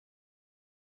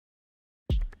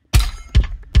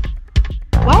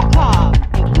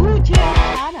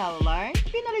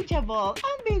knowledgeable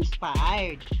and be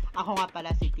inspired. Ako nga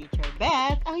pala si Teacher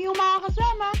Beth, ang iyong mga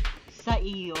kasama sa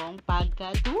iyong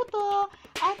pagkatuto.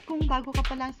 At kung bago ka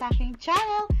pa lang sa aking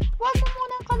channel, huwag mo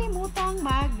munang kalimutang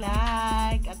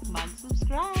mag-like at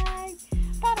mag-subscribe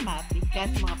para ma-update ka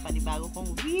sa mga panibago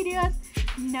kong videos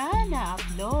na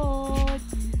na-upload.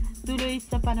 Tuloy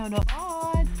sa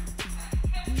panonood!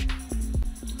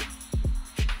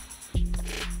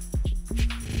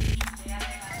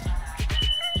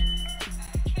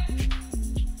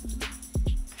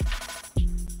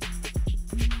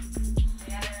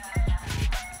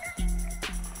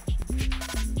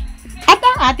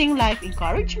 Ating life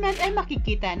encouragement ay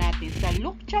makikita natin sa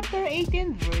Luke chapter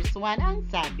 18 verse 1 ang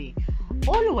sabi,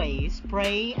 always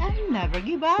pray and never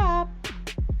give up.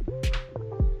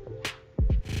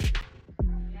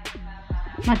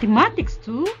 Mathematics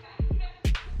 2,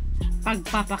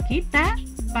 pagpapakita,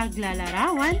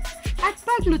 paglalarawan, at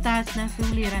paglutas ng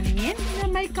suliranin na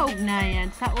may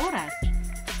kaugnayan sa oras,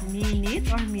 minute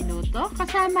or minuto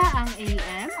kasama ang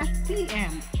AM at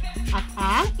PM at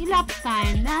ang elapsed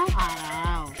time ng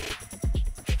araw.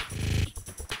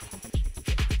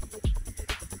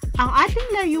 Ang ating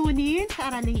layunin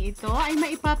sa araling ito ay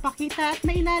maipapakita at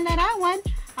mailalarawan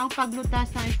ang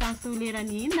paglutas ng isang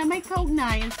suliranin na may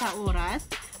kaugnayan sa oras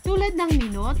tulad ng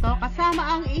minuto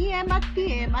kasama ang AM at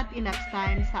PM at elapsed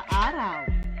time sa araw.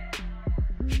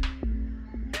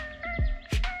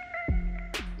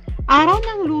 Araw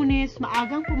ng Lunes,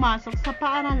 maagang pumasok sa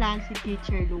paaralan si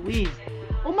Teacher Louise.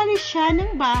 Umalis siya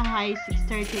ng bahay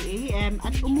 6:30 AM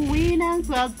at umuwi ng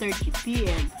 12:30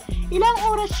 PM. Ilang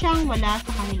oras siyang wala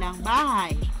sa kanilang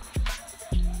bahay.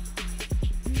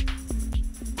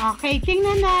 Okay,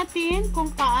 tingnan natin kung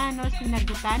paano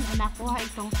sinagutan o nakuha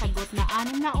itong sagot na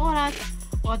 6 na oras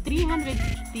o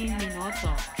 316 minuto.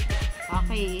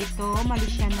 Okay, ito,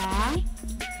 umalis siya ng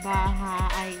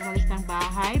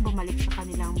bahay, bumalik sa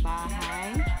kanilang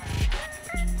bahay.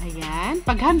 Ayan,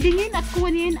 paghambingin at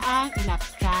kunin ang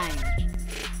elapsed time.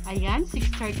 Ayan,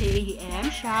 6:30 AM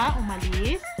siya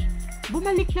umalis.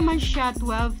 Bumalik naman siya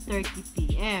 12:30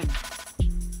 PM.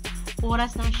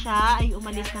 Oras na siya ay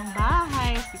umalis ng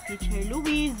bahay si Teacher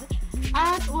Louise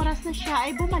at oras na siya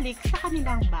ay bumalik sa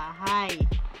kanilang bahay.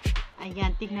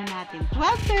 Ayan, tignan natin.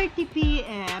 12:30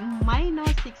 PM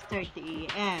minus 6:30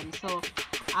 AM. So,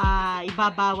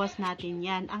 ibabawas natin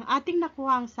yan. Ang ating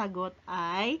nakuhang sagot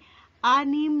ay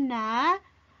 6 na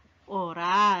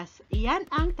oras. Iyan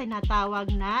ang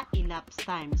tinatawag na elapsed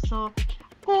time. So,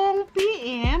 kung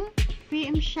PM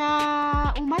siya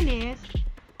umalis,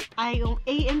 ay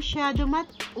AM siya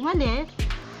umalis,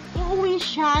 uuwi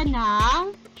siya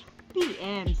ng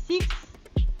PM. 6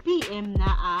 PM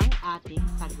na ang ating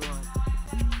sagot.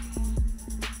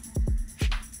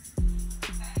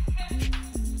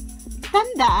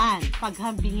 Tandaan,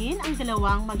 paghambingin ang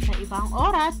dalawang magkaibang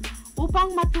oras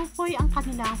upang matukoy ang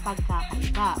kanilang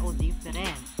pagkakaiba o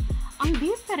difference. Ang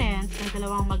difference ng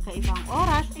dalawang magkaibang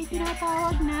oras ay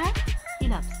tinatawag na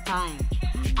elapsed time.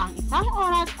 Ang isang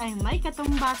oras ay may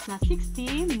katumbas na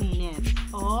 60 minutes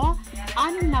o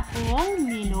 60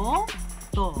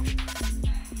 minuto.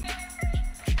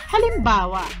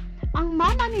 Halimbawa, ang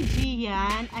mama ni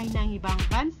Gian ay nang ibang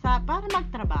bansa para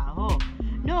magtrabaho.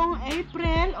 Noong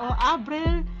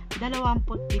Abril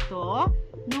 27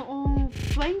 noong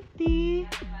 2019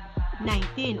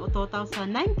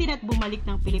 at bumalik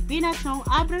ng Pilipinas noong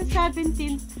April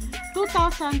 17,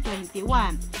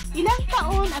 2021. Ilang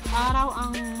taon at araw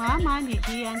ang mama ni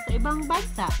Gian sa ibang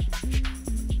bansa?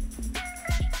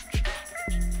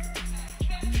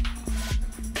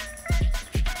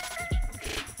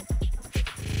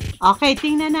 Okay,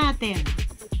 tingnan natin.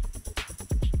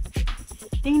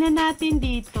 Tingnan natin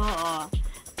dito, oh.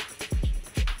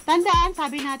 Tandaan,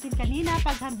 sabi natin kanina,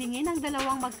 paghambingin ang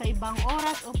dalawang magkaibang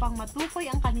oras upang matukoy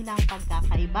ang kanilang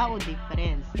pagkakaiba o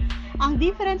difference. Ang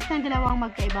difference ng dalawang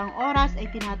magkaibang oras ay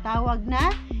tinatawag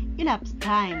na elapsed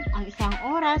time. Ang isang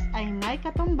oras ay may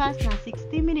katumbas na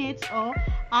 60 minutes o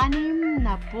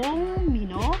 60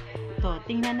 minuto.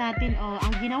 Tingnan natin, oh,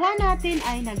 ang ginawa natin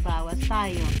ay nagbawas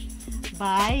tayo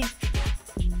by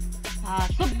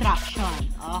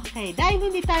subtraction. Okay, dahil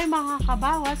hindi tayo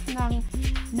makakabawas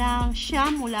ng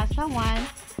siyam mula sa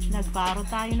 1, nagbaro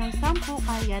tayo ng 10,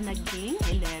 kaya naging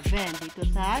 11. Dito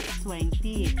sa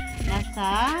 20,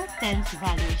 nasa tens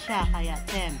value siya, kaya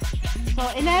 10. So,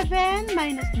 11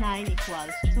 minus 9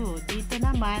 equals 2. Dito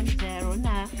naman, 0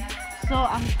 na. So,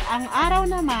 ang araw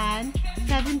naman,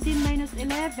 17 minus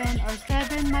 11 or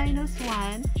 7 minus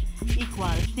 1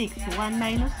 equals 6. 1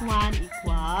 minus 1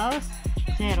 equals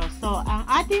 0. So, ang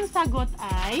ating sagot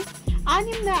ay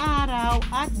 6 na araw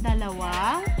at 2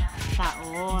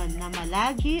 taon na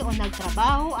malagi o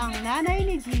nagtrabaho ang nanay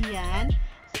ni Gian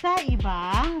sa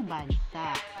ibang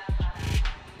bansa.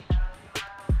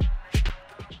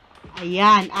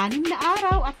 Ayan, 6 na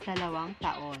araw at 2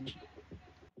 taon.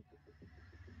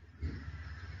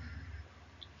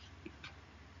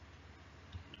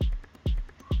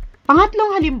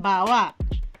 Pangatlong halimbawa,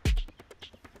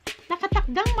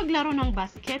 nakatakdang maglaro ng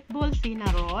basketball sina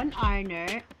Ron,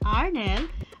 Arnel,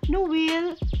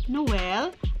 Noel,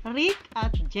 Rick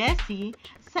at Jessie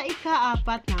sa ika-4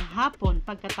 ng hapon.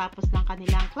 Pagkatapos ng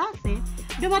kanilang klase,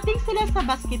 dumating sila sa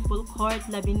basketball court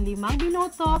 15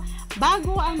 minuto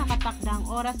bago ang nakatakdang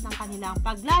oras ng kanilang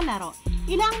paglalaro.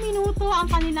 Ilang minuto ang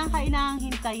kanilang kailangang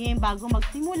hintayin bago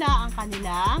magsimula ang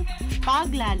kanilang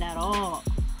paglalaro.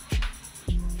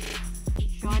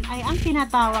 Ay ang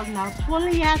tinatawag na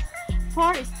Polias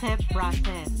 4-step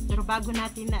process. Pero bago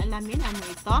natin naalamin ano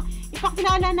ito,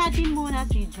 ipakilala natin muna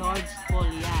si George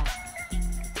Polias.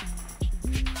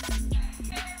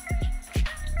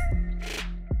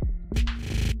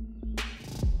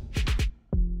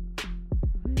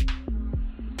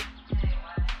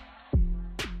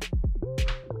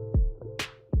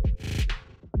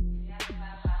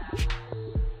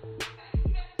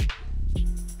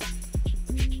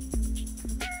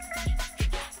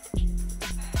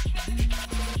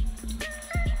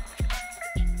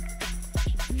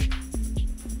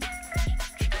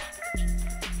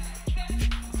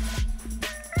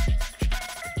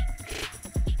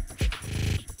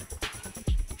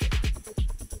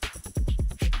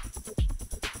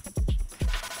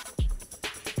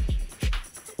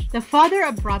 The father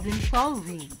of problem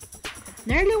solving.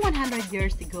 Nearly 100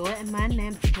 years ago, a man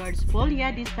named George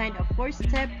Polias designed a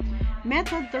 4-step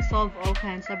method to solve all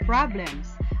kinds of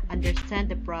problems. Understand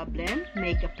the problem,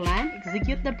 make a plan,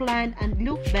 execute the plan, and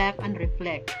look back and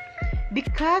reflect.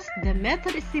 Because the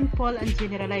method is simple and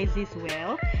generalizes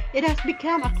well, it has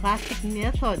become a classic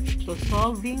method to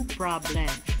solving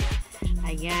problems.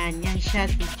 Ayan, yan siya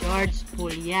si George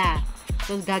Polias.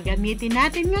 So, gagamitin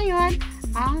natin ngayon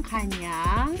ang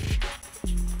kanyang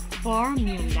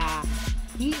formula.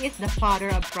 He is the father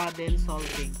of problem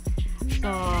solving. So,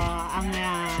 ang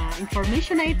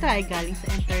information na ito ay galing sa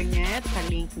internet, sa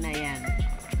link na yan.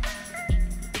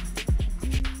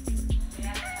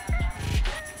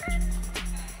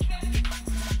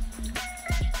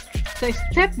 So,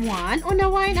 step 1,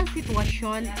 unawain ang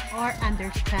sitwasyon or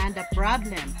understand the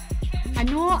problem.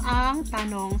 Ano ang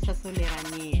tanong sa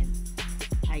suliranin?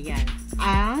 Ayan.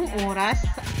 Ang oras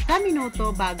sa minuto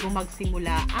bago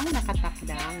magsimula ang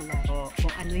nakatakdang laro.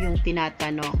 Kung ano yung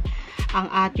tinatanong. Ang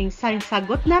ating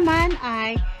sagot naman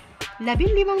ay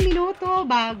 15 minuto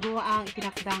bago ang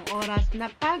tinakdang oras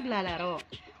na paglalaro.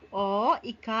 O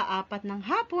ika-4 ng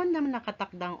hapon na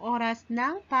nakatakdang oras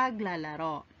ng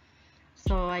paglalaro.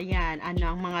 So, ayan.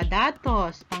 Ano ang mga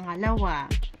datos? Pangalawa.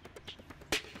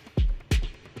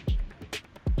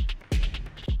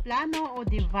 Plano o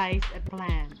devise a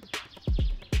plan.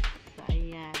 So,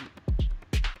 ayan.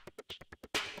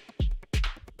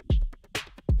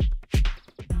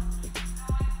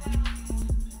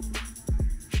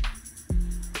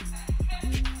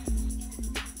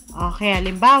 Okay,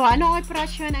 halimbawa, anong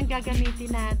operasyon ang gagamitin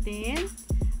natin?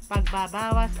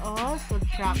 Pagbabawas o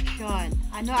subtraction.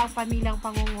 Ano ang pamilyang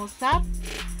pangungusap?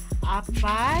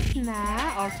 4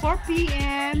 na or 4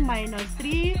 p.m. minus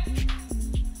 3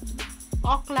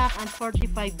 o'clock and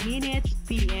 45 minutes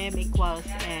p.m. equals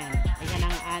n. Ayan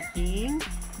ang ating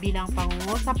bilang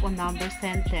pangungusap o number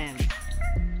sentence.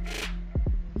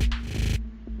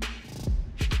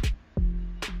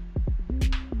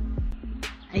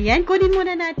 Ayan, kunin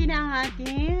muna natin ang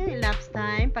ating elapsed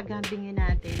time. Paghambingin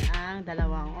natin ang 2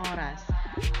 oras.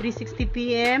 3:60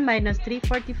 p.m. minus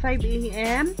 3:45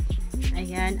 a.m.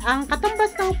 Ayan, ang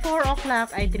katumbas ng 4 o'clock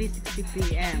ay 3:60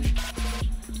 p.m.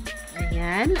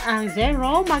 Ayan, ang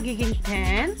 0 magiging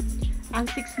 10, ang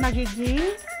 6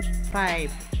 magiging 5.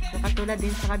 So, katulad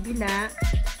din sa kabila,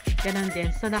 ganun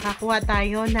din. So, nakakuha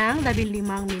tayo ng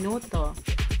 15 minuto.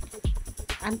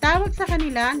 Ang tawag sa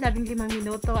kanila, 15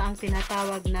 minuto, ang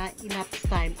tinatawag na elapsed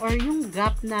time or yung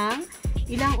gap ng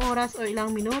ilang oras o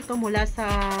ilang minuto mula sa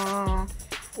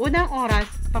unang oras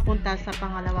papunta sa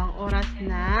pangalawang oras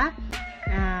na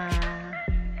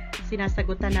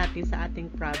sinasagutan natin sa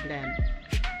ating problem.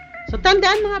 So,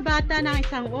 tandaan mga bata na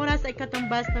ang 1 oras ay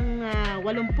katumbas ng 80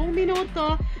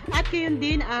 minuto at gayon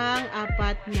din ang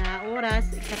 4 na oras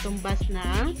ay katumbas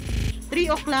ng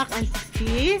 3 o'clock and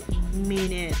 60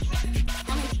 minutes.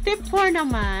 Ang step 4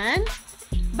 naman,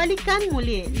 balikan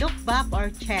muli, look back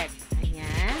or check.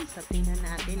 Ayan, so tingnan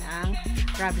natin ang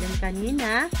problem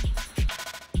kanina.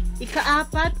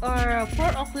 Ika-4 or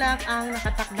 4 o'clock ang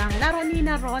nakatakdang laro ni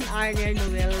na Ron, Arner,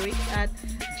 Noel, Rick at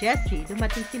Jessie.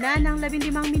 Dumating sila ng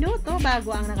 15 minuto bago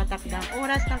ang nakatakdang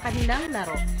oras ng kanilang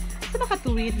laro. Sa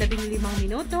makatuwid, 15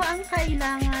 minuto ang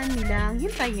kailangan nilang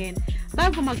hintayin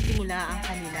bago magsimula ang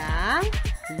kanilang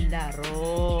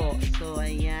laro. So,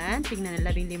 ayan. Tingnan ng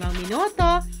 15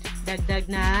 minuto. Dagdag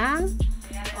ng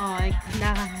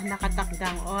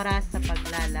nakatakdang oras sa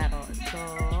paglalaro. So,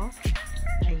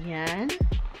 ayan.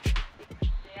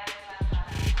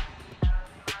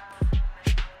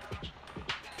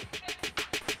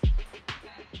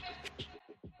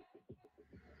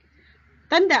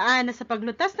 Tandaan na sa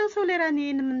paglutas ng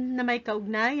suliranin na may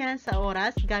kaugnayan sa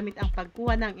oras gamit ang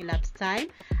pagkuha ng elapsed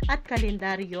time at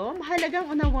kalendaryo,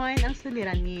 mahalagang unawain ang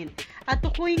suliranin at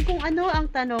tukuyin kung ano ang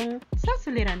tanong sa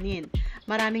suliranin.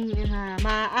 Maraming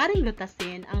maaaring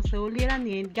lutasin ang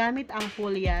suliranin gamit ang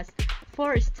Julia's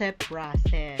 4-step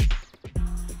process.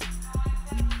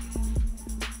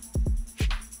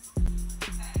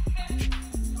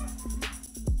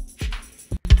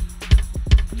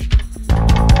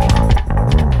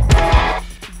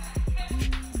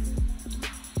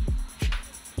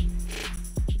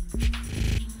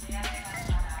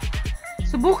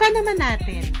 Subukan naman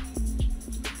natin.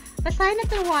 Basahin at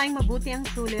turuwaing mabuti ang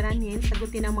suliranin,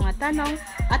 sagutin ang mga tanong,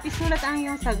 at isulat ang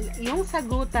iyong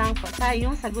sagutang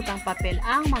papel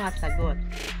ang mga sagot.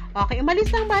 Okay,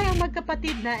 umalis ng bahay ang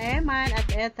magkapatid na Eman at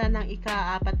Ethan ng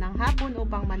ika-4 ng hapon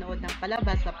upang manood ng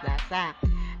palabas sa plaza.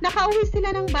 Nakauwi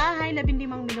sila ng bahay 15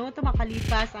 minuto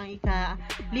makalipas ang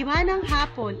ika-5 ng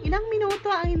hapon. Ilang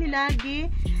minuto ang inilagi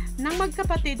ng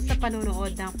magkapatid sa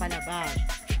panonood ng palabas?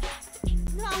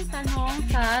 Ano ang tanong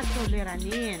sa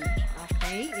suliranin?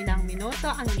 Okay, ilang minuto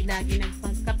ang ilagi ng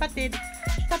magkapatid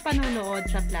sa panunood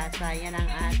sa plaza? Yan ang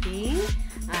ating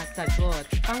sagot.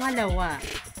 Pangalawa,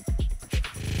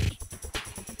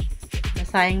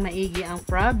 basahin maigi ang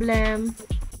problem.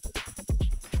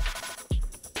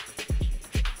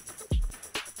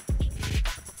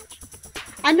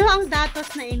 Ano ang datos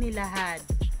na inilahad?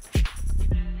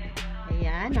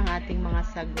 Ayan ang ating mga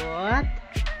sagot.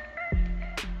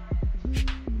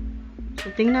 So,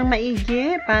 tingnan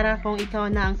maigi para kung ikaw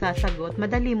na ang sasagot,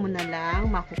 madali mo na lang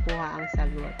makukuha ang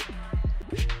sagot.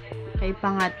 Okay,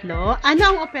 pangatlo, ano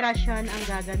ang operasyon ang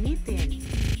gagamitin?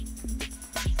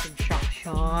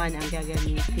 Subtraction ang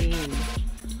gagamitin.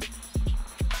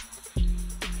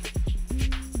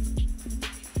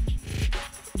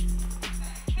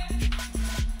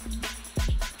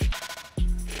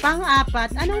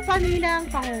 Pang-apat, anong pamilyang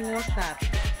pangungusap?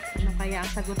 Ano kaya ang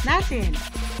sagot natin?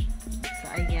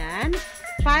 Ayan,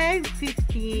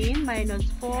 5:15 minus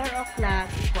 4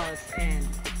 o'clock equals 10.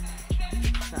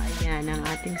 So, ayan ang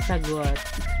ating sagot.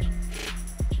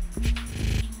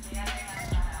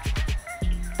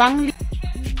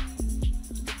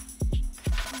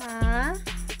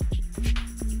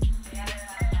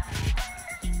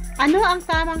 Ano ang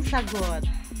tamang sagot?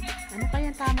 Ano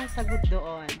kaya ang tamang sagot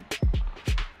doon?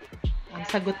 Ang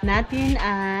sagot natin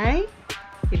ay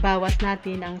ibawas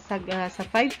natin ang sa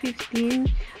 5:15,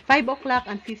 5 o'clock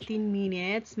and 15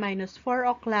 minutes minus 4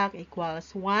 o'clock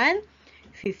equals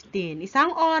 1:15.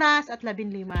 1 oras at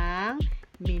 15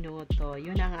 minuto.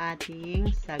 Yun ang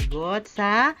ating sagot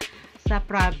sa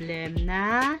problem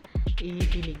na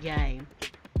ibinigay.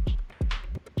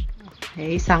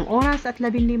 Okay, 1 oras at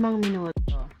 15 minuto.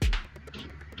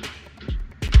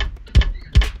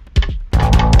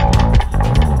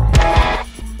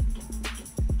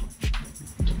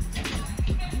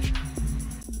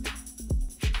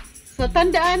 So,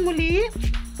 tandaan muli,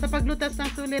 sa paglutas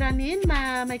ng suliranin,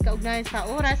 may kaugnayan sa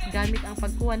oras gamit ang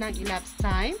pagkuha ng elapsed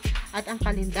time at ang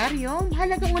kalendaryo.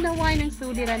 Mahalagang unawain ng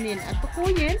suliranin at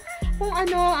tukuyin kung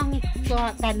ano ang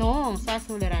tanong sa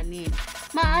suliranin.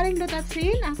 Maaaring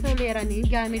lutasin ang suliranin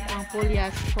gamit ang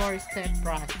Julia's 4-step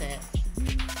process.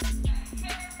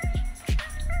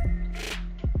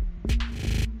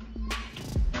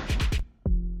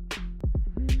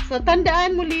 So,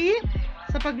 tandaan muli,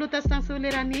 sa paglutas ng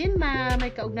suliranin,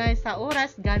 may kaugnayan sa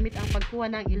oras gamit ang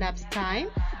pagkuha ng elapsed time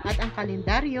at ang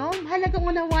kalendaryo. Mahalagang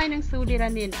unawain ng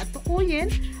suliranin at tukuyin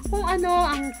kung ano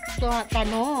ang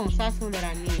tanong sa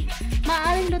suliranin.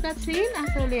 Maaaring lutasin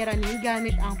ang suliranin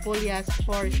gamit ang Julia's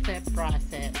 4-step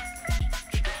process.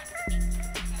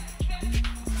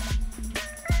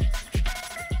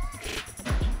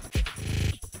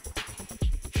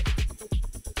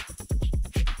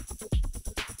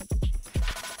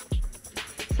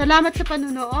 Salamat sa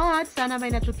panunood. Sana may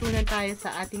natutunan tayo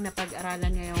sa ating napag-aralan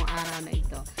ngayong araw na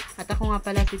ito. At ako nga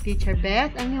pala si Teacher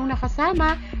Beth, ang iyong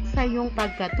nakasama sa iyong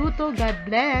pagkatuto. God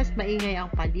bless. Maingay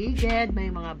ang paligid, may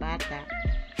mga bata.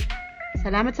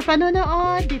 Salamat sa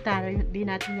panonood. Di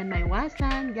natin yan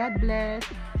maiwasan. God bless.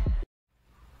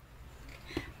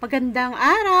 Magandang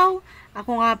araw.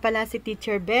 Ako nga pala si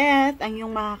Teacher Beth, ang iyong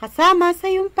makakasama sa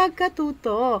iyong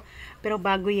pagkatuto. Pero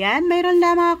bago yan, mayroon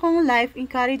lamang akong life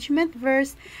encouragement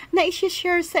verse na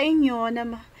i-share sa inyo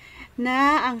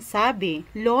na ang sabi,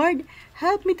 Lord,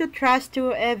 help me to trust you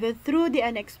even through the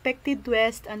unexpected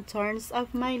twists and turns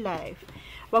of my life.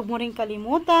 Huwag mo rin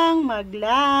kalimutang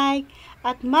mag-like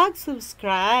at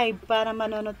mag-subscribe para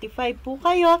manonotify po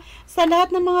kayo sa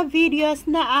lahat ng mga videos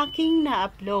na aking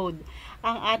na-upload.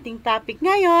 Ang ating topic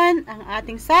ngayon, ang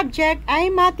ating subject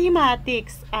ay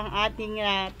mathematics. Ang ating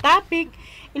topic,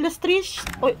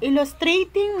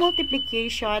 illustrating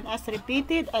multiplication as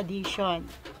repeated addition.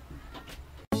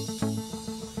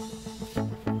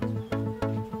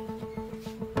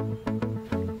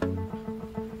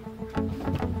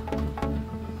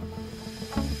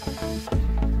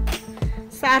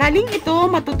 Sa araling ito,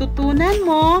 matututunan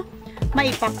mo,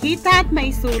 maipakita at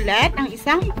maisulat ang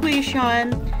isang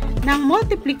equation ng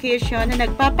multiplication na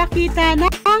nagpapakita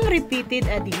ng repeated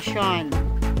addition.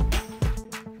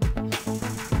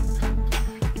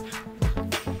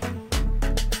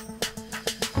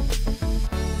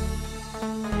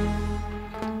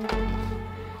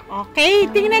 Okay,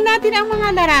 tingnan natin ang mga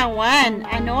larawan.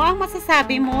 Ano ang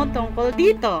masasabi mo tungkol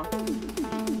dito?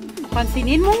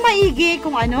 Pansinin mong maigi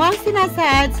kung ano ang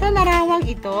sinasaad sa larawang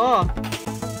ito.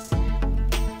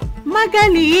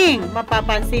 Magaling!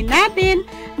 Mapapansin natin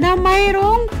na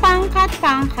mayroong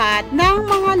pangkat-pangkat ng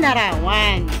mga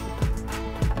larawan.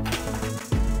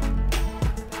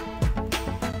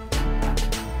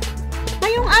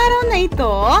 Ngayong araw na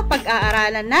ito,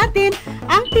 pag-aaralan natin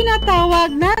ang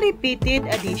tinatawag na repeated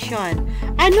addition.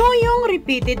 Ano yung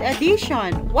repeated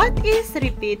addition? What is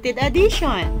repeated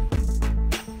addition?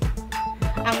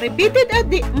 Ang repeated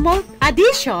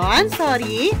addition,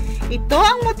 ito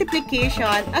ang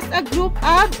multiplication as a group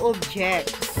of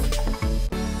objects.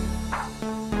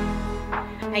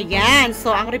 Ayan, so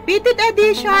ang repeated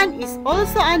addition is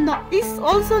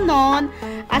also known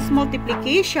as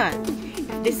multiplication.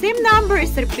 If the same number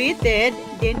is repeated,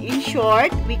 then in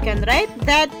short, we can write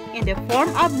that in the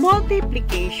form of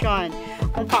multiplication.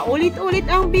 Kung paulit-ulit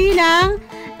ang bilang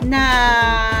na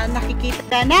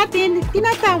nakikita natin,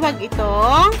 tinatawag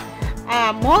itong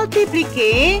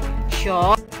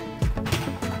multiplication.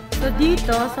 So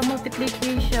dito, sa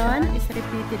multiplication is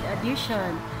repeated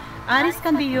addition. Arrows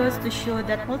can be used to show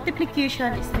that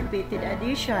multiplication is repeated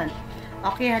addition.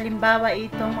 Okay, halimbawa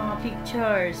itong mga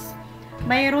pictures.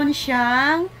 Mayroon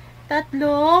siyang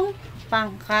tatlong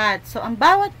pangkat. So, ang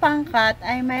bawat pangkat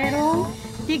ay mayroong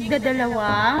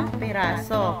tigda-dalawang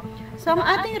piraso. So, ang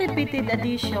ating repeated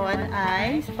addition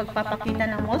ay, sa pagpapakita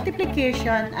ng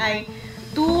multiplication ay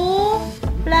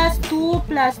 2 plus 2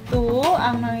 plus 2.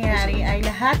 Ang nangyari ay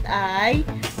lahat ay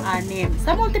 6.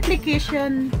 Sa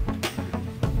multiplication,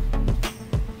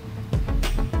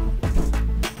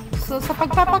 so, sa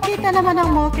pagpapakita naman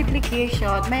ng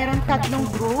multiplication, mayroon tatlong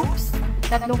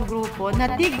grupo na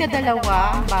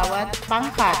tigda-dalawa ang bawat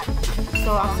pangkat.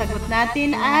 So, ang sagot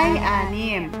natin ay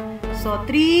 6. So,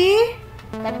 3,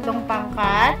 tatlong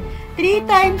pangkat, 3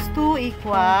 times 2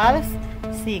 equals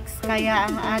 6. Kaya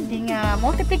ang ating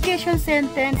multiplication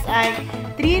sentence ay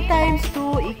 3 times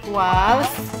 2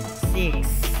 equals 6.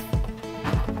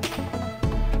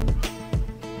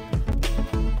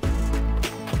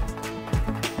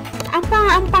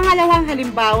 Ang pangalawang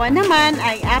halimbawa naman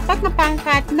ay 4 na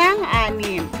pangkat ng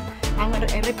 6. Ang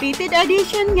repeated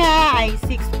addition nga ay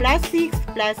 6 plus 6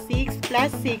 plus 6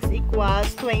 plus 6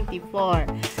 equals 24.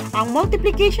 Ang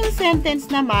multiplication sentence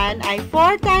naman ay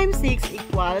 4 times 6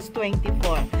 equals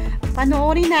 24.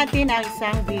 Panoorin natin ang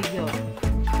isang video.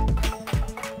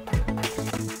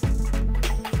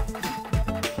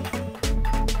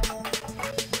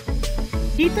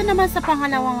 Dito naman sa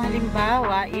pangalawang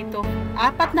halimbawa, ito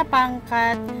 4 na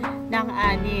pangkat ng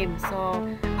 6. So,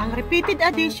 ang repeated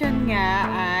addition nga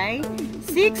ay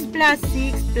 6 plus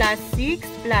 6 plus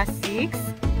 6 plus 6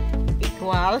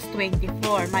 equals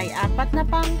 24. May 4 na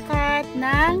pangkat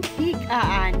ng tig-6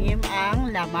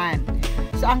 ang laman.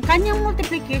 So, ang kanyang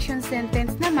multiplication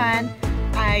sentence naman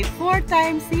ay 4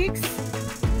 times 6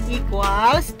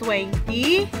 equals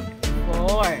 24.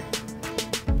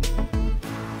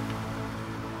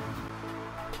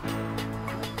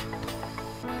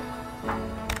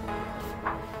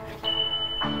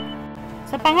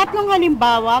 Sa pangatlong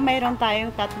halimbawa, mayroon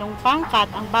tayong tatlong pangkat.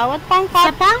 Ang bawat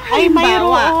pangkat ay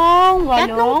mayroong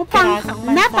 8 pirasong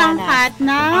mansanas. Na pangkat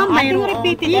na mayroong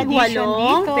repeated addition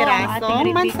dito, pirasong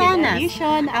mansanas.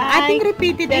 Ang ating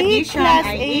repeated addition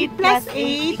ay 8 plus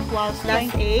 8 equals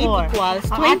 24.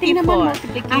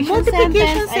 Ang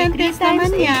multiplication sentence naman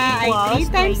niya ay 3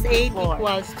 times 8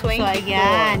 equals 24. So,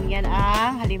 ayan. Yan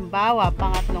ang halimbawa.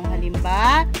 Pangatlong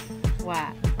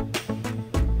halimbawa.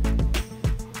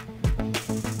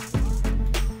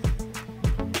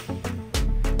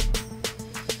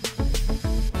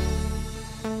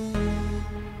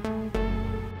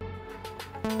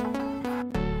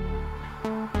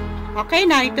 Okay,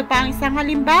 narito pa ang isang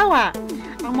halimbawa.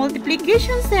 Ang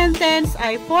multiplication sentence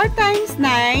ay 4 times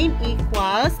 9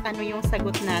 equals, ano yung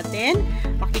sagot natin?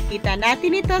 Makikita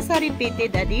natin ito sa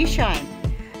repeated addition.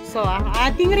 So, ang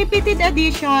ating repeated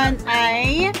addition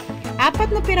ay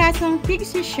 4 na pirasong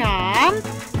tig-siyam,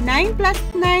 9 plus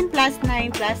 9 plus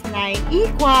 9 plus 9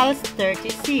 equals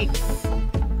 36.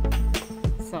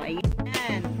 So,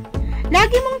 ayan.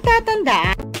 Lagi mong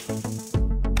tatandaan,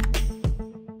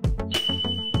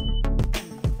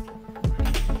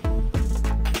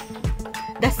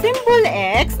 the symbol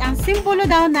X, ang simbolo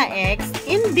daw na X,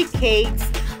 indicates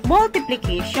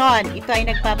multiplication. Ito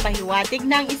ay nagpapahiwatig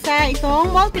ng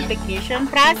itong multiplication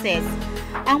process.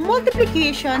 Ang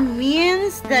multiplication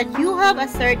means that you have a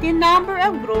certain number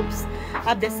of groups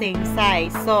of the same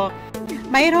size. So,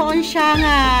 mayroon siyang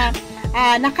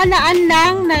nakalaan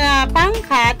lang na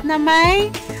pangkat na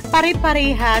may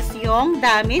pare-parehas yung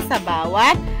dami sa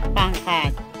bawat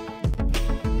pangkat.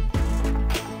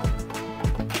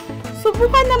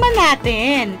 Subukan naman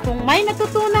natin kung may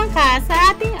natutunan ka sa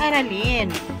ating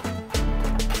aralin.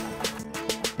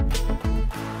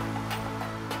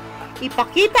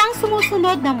 Ipakita ang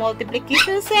sumusunod na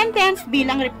multiplication sentence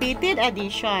bilang repeated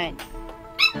addition.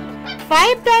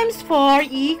 5 times 4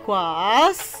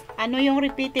 equals, ano yung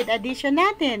repeated addition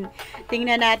natin?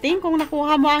 Tingnan natin kung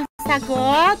nakuha mo ang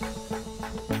sagot.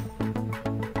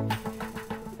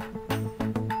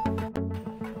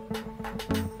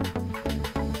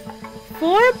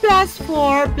 4 plus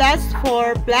 4 plus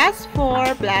 4 plus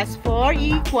 4 plus 4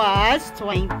 equals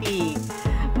 20.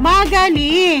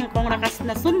 Magaling kung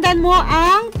nasundan mo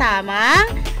ang tamang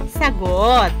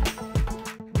sagot.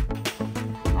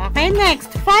 Okay, next.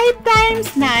 5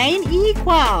 times 9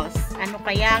 equals. Ano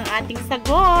kaya ang ating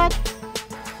sagot?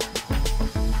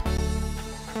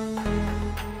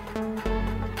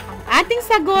 Ang ating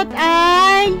sagot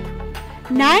ay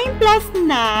 9 plus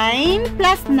 9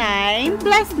 plus 9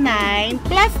 plus 9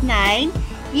 plus 9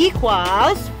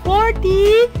 equals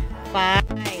 45.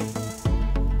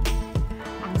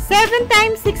 Ang 7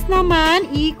 times 6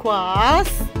 naman equals,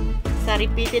 sa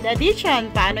repeated addition,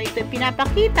 paano ito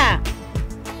pinapakita?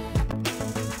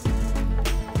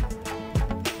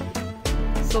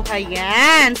 So,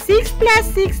 ayan. 6 plus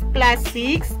 6 plus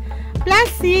 6 plus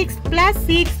 6 plus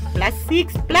 6 plus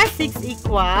 6 plus 6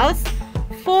 equals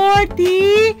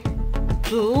 42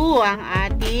 ang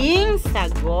ating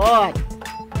sagot.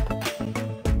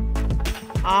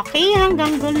 Okay,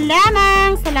 hanggang doon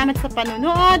lamang. Salamat sa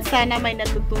panunood. Sana may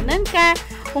natutunan ka.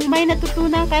 Kung may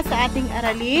natutunan ka sa ating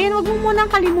aralin, huwag mo munang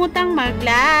kalimutang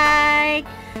mag-like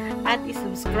at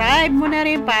i-subscribe mo na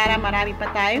rin para marami pa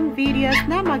tayong videos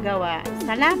na magawa.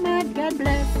 Salamat. God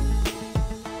bless.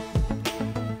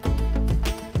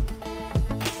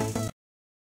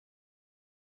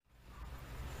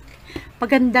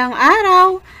 Magandang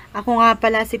araw! Ako nga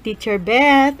pala si Teacher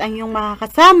Beth, ang iyong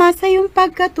makakasama sa iyong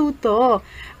pagkatuto.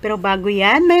 Pero bago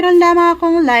yan, mayroon lamang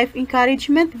akong life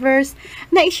encouragement verse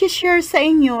na i-share sa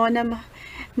inyo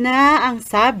na ang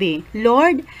sabi,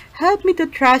 Lord, help me to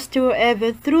trust you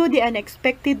even through the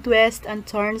unexpected twists and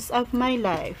turns of my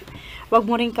life. Huwag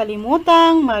mo rin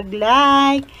kalimutang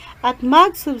mag-like at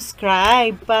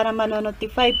mag-subscribe para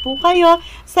manonotify po kayo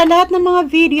sa lahat ng mga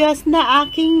videos na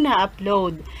aking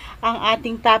na-upload. Ang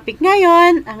ating topic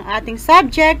ngayon, ang ating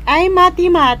subject ay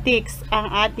mathematics. Ang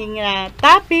ating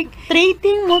topic,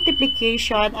 treating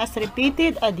multiplication as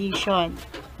repeated addition.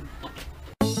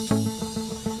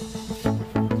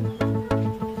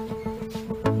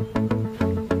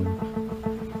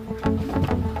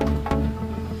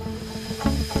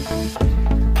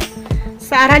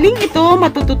 Sa araling ito,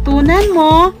 matututunan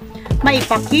mo,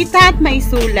 maipakita at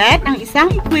maisulat ang isang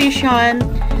equation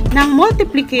ng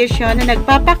multiplication na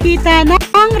nagpapakita ng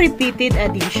repeated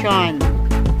addition.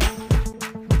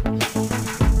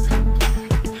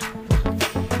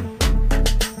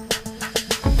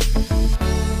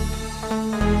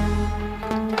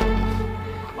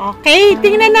 Okay,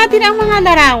 tingnan natin ang mga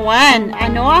larawan.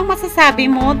 Ano ang masasabi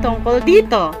mo tungkol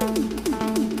dito?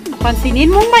 Pansinin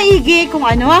mong maigi kung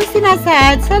ano ang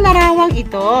sinasaad sa larawang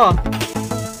ito.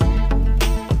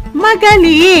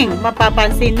 Magaling!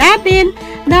 Mapapansin natin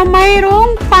na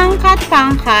mayroong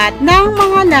pangkat-pangkat ng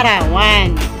mga larawan.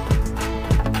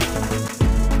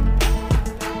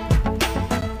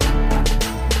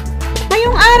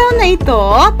 Ngayong araw na ito,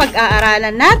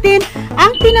 pag-aaralan natin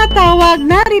ang tinatawag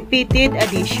na repeated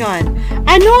addition.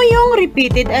 Ano yung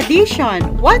repeated addition?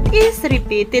 What is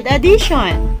repeated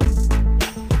addition?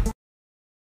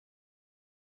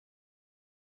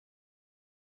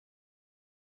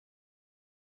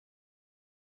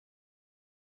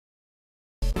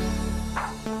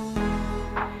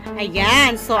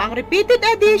 Ayan, so ang repeated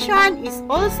addition is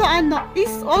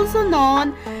also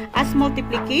known as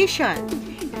multiplication.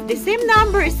 If the same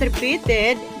number is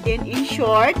repeated, then in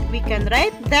short, we can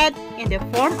write that in the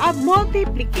form of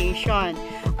multiplication.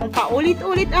 Kung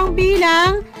paulit-ulit ang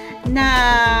bilang na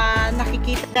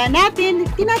nakikita natin,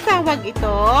 tinatawag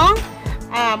itong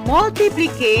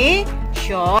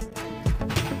multiplication.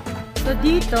 So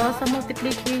dito, sa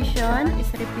multiplication is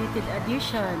repeated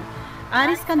addition.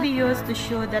 Arrows can be used to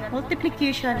show that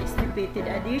multiplication is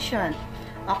repeated addition.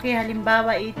 Okay,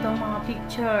 halimbawa itong mga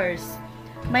pictures.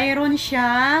 Mayroon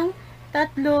siyang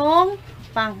tatlong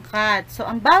pangkat. So,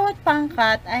 ang bawat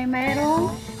pangkat ay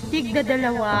mayroong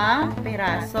tigda-dalawang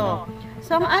piraso.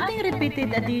 So, ang ating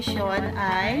repeated addition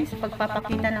ay, sa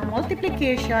pagpapakita ng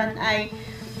multiplication ay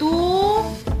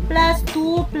 2 plus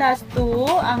 2 plus 2.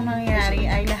 Ang nangyari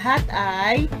ay lahat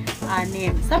ay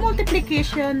 6. Sa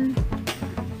multiplication,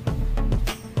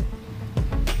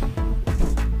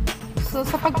 so,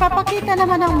 sa pagpapakita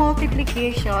naman ng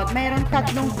multiplication, mayroon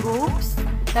tatlong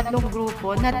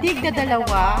grupo na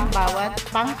tigda-dalawa ang bawat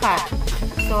pangkat.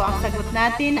 So, ang sagot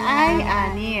natin ay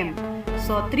 6.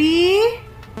 So,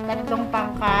 3, tatlong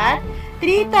pangkat,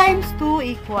 3 times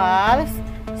 2 equals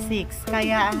 6.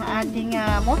 Kaya ang ating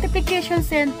multiplication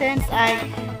sentence ay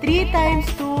 3 times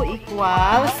 2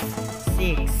 equals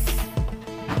 6.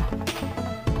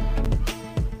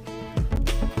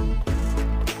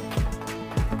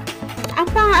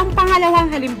 Ang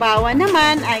pangalawang halimbawa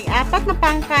naman ay 4 na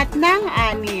pangkat ng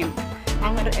 6.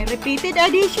 Ang repeated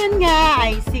addition nga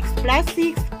ay 6 plus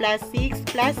 6 plus 6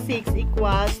 plus 6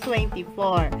 equals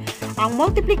 24. Ang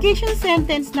multiplication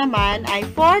sentence naman ay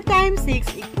 4 times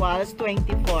 6 equals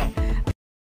 24.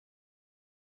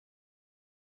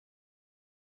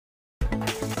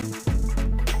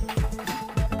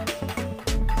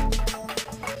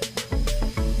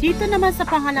 Dito naman sa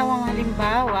pangalawang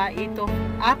halimbawa, ito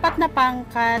 4 na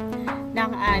pangkat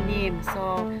ng 6.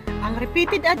 So, ang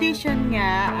repeated addition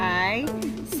niya ay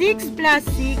 6 plus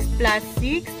 6 plus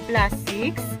 6 plus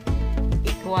 6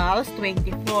 equals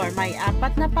 24. May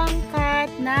 4 na pangkat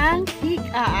ng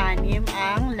tig-6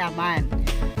 ang laman.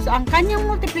 So, ang kanyang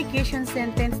multiplication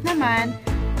sentence naman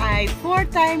ay 4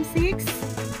 times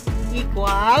 6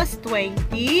 equals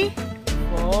 24.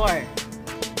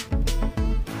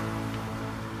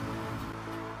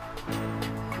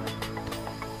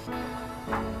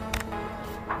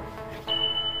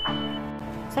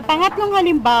 Sa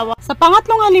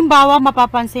pangatlong halimbawa,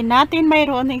 mapapansin natin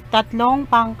mayroon ng tatlong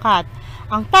pangkat.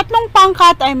 Ang tatlong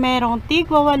pangkat ay mayroong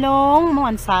tig-8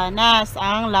 mansanas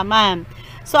ang laman.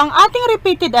 So, ang ating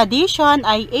repeated addition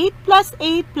ay 8 plus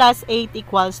 8 plus 8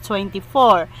 equals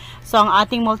 24. So, ang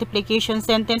ating multiplication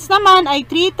sentence naman ay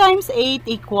 3 times 8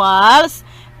 equals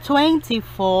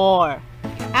 24.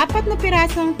 4 na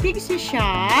pirasong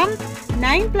tig-siyam,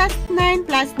 9 plus 9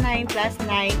 plus 9 plus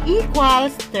 9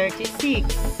 equals 36.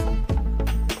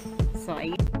 So,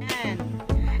 ayan.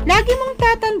 Lagi mong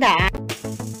tatandaan,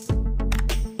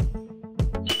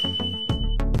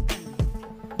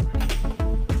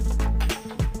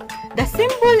 the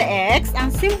symbol X,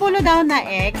 ang simbolo daw na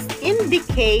X,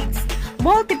 indicates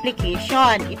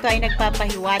multiplication. Ito ay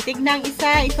nagpapahiwatig ng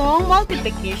itong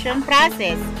multiplication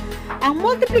process. Ang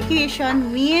multiplication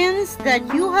means that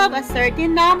you have a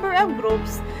certain number of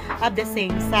groups of the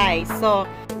same size. So,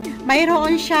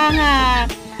 mayroon siyang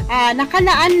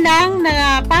nakalaan lang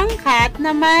na pangkat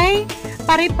na may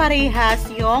pare-parehas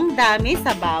yung dami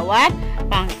sa bawat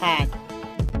pangkat.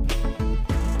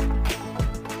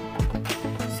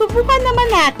 Subukan naman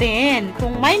natin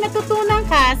kung may natutunan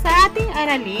ka sa ating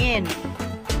aralin.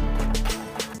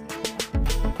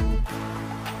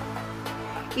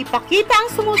 Ipakita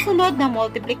ang sumusunod na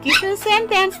multiplication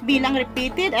sentence bilang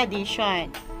repeated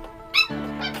addition.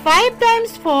 5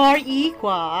 times 4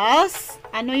 equals,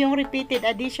 ano yung repeated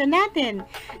addition natin?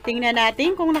 Tingnan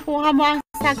natin kung nakuha mo ang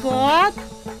sagot.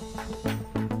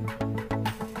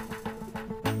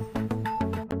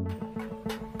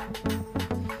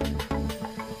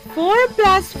 4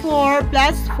 plus 4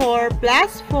 plus 4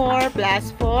 plus 4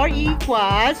 plus 4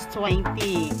 equals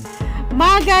 20.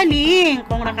 Magaling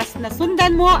kung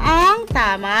nasundan mo ang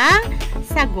tamang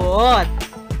sagot.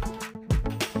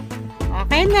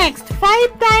 Okay, next.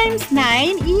 5 times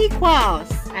 9 equals.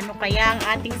 Ano kaya ang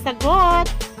ating sagot?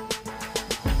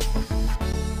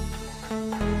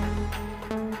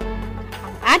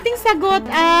 Ang ating sagot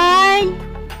ay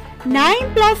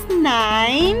 9 plus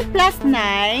 9 plus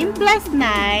 9 plus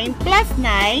 9 plus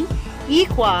 9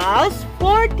 equals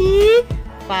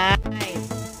 45.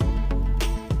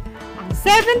 Ang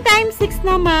 7 times 6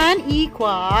 naman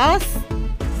equals,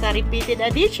 sa repeated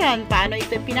addition, paano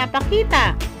ito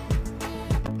pinapakita?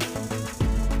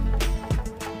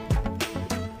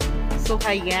 So,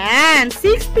 ayan.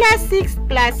 6 plus 6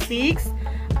 plus 6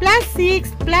 plus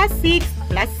 6 plus 6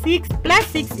 plus 6 plus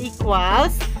 6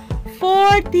 equals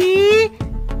 42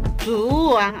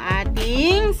 ang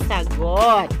ating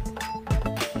sagot.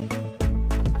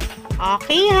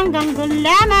 Okay, hanggang doon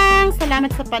lamang. Salamat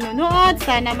sa panunood.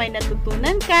 Sana may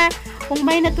natutunan ka. Kung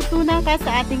may natutunan ka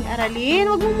sa ating aralin,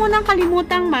 huwag mo munang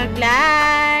kalimutang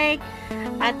mag-like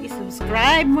at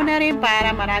i-subscribe mo na rin para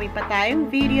marami pa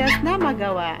tayong videos na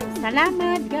magawa.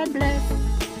 Salamat. God bless.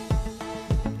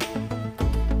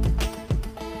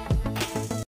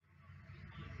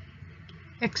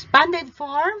 Expanded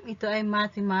form, ito ay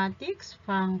mathematics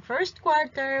pang first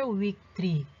quarter, week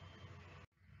 3.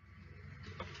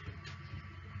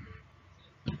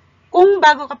 Kung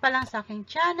bago ka pa lang sa aking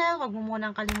channel, huwag mo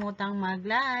munang kalimutang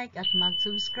mag-like at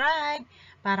mag-subscribe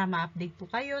para ma-update po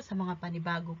kayo sa mga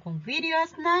panibago kong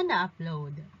videos na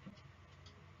na-upload.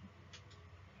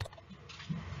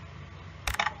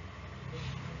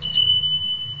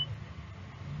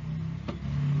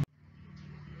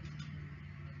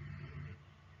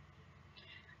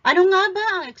 Ano nga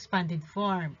ba ang expanded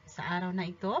form? Sa araw na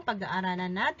ito, pag-aaralan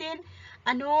natin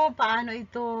paano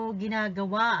ito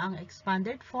ginagawa ang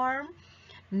expanded form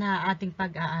na ating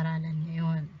pag-aaralan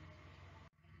ngayon.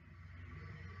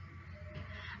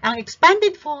 Ang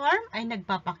expanded form ay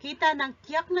nagpapakita ng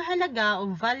tiyak na halaga o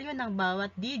value ng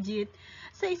bawat digit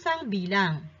sa isang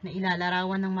bilang na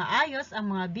ilalarawan ng maayos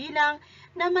ang mga bilang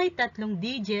na may 3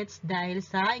 digits dahil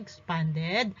sa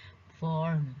expanded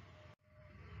form.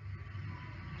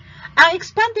 Ang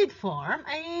expanded form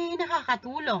ay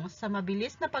nakakatulong sa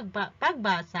mabilis na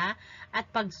pagbasa at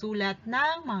pagsulat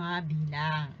ng mga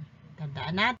bilang.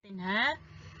 Tandaan natin, ha?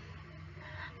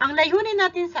 Ang layunin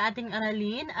natin sa ating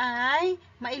aralin ay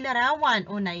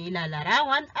mailarawan o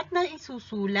nailalarawan at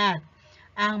naisusulat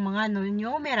ang mga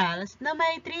numerals na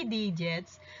may 3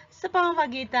 digits sa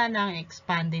pamamagitan ng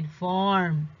expanded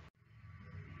form.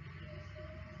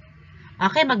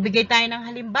 Okay, magbigay tayo ng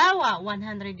halimbawa,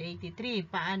 183.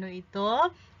 Paano ito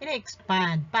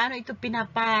i-expand? Paano ito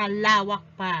pinapalawak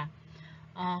pa?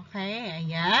 Okay,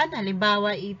 ayan.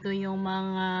 Halimbawa, ito yung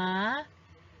mga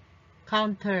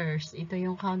counters. Ito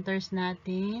yung counters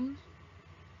natin.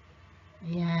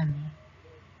 Ayan.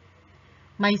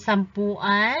 May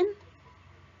sampuan.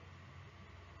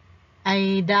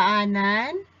 Ay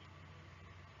daanan.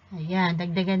 Ayan,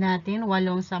 dagdagan natin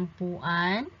 8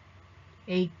 sampuan.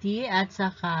 80 at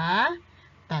saka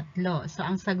 3. So,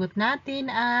 ang sagot natin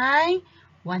ay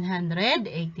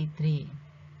 183.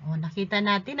 O, nakita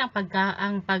natin ang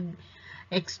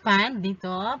pag-expand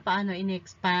dito. Paano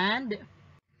in-expand?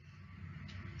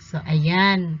 So,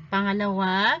 ayan.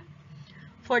 Pangalawa,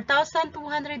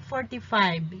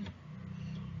 4,245.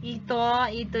 Ito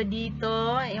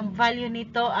dito, yung value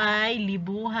nito ay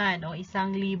libuhan o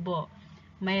 1,000.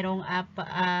 Mayroong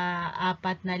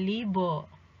 4,000.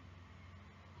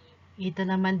 Ito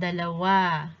naman 2.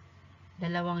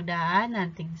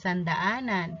 200,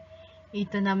 tig-100.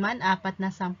 Ito naman 4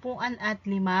 na sampuan at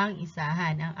 5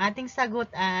 isahan. Ang ating sagot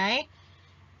ay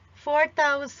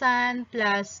 4,000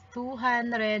 plus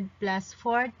 200 plus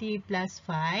 40 plus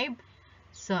 5.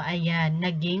 So, ayan,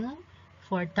 naging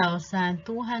 4,245.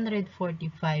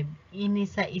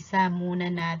 Inisa-isa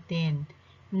muna natin.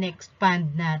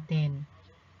 In-expand natin.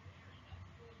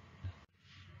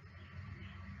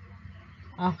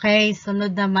 Okay,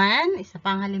 sunod naman, isa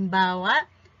pang halimbawa,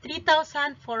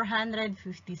 3,456.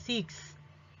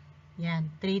 Yan,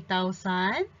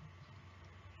 3,000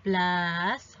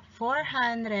 plus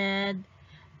 400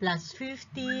 plus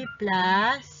 50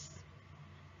 plus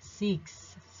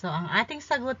 6. So, ang ating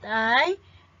sagot ay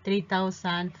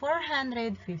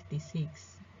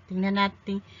 3,456. Tingnan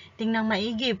natin, tingnan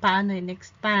maigi paano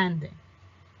in-expand.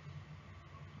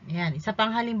 Yan, isa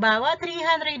pang halimbawa,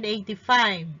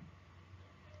 385.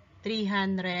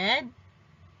 300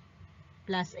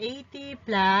 plus 80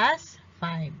 plus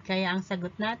 5. Kaya ang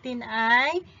sagot natin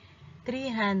ay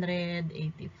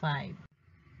 385.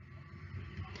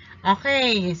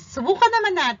 Okay, subukan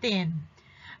naman natin.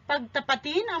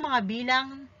 Pagtapatin ang mga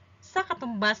bilang sa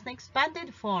katumbas na expanded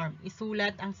form,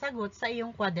 isulat ang sagot sa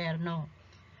iyong kwaderno.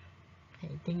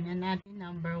 Okay, tingnan natin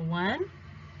number 1.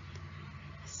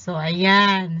 So,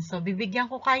 ayan. So, bibigyan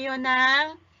ko kayo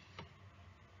ng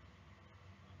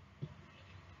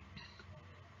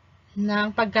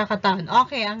pagkakataon.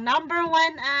 Okay, ang number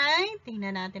 1 ay,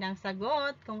 tingnan natin ang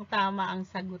sagot, kung tama ang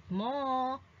sagot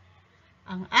mo.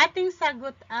 Ang ating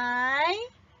sagot ay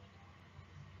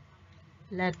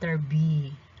letter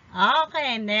B.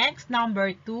 Okay, next,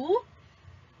 number 2.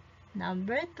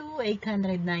 Number 2,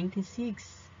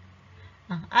 896.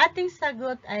 Ang ating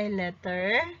sagot ay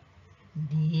letter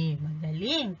D.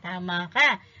 Magaling, tama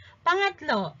ka.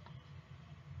 Pangatlo,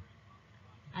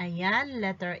 ayan,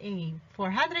 letter A.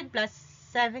 400 plus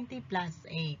 70 plus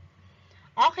 8.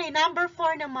 Okay, number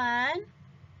 4 naman.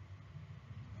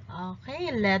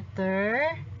 Okay,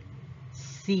 letter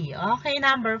C. Okay,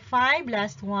 number 5,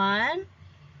 last one.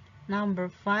 Number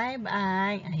 5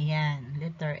 ay, ayan,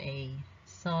 letter A.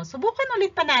 So, subukan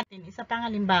ulit pa natin. Isa pang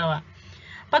halimbawa.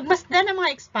 Pagmasdan ng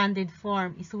mga expanded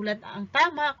form, isulat ang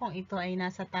tama kung ito ay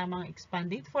nasa tamang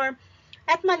expanded form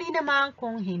at mali naman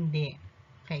kung hindi.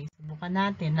 Okay, subukan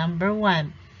natin. Number 1.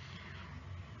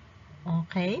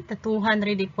 Okay,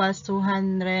 200 equals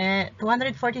 200.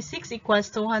 246 equals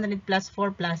 200 plus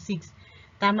 4 plus 6.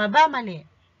 Tama ba? Mali.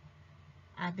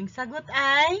 Ating sagot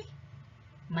ay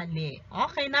mali.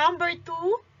 Okay, number 2.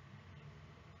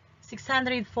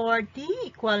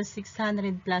 640 equals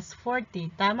 600 plus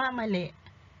 40. Tama, mali.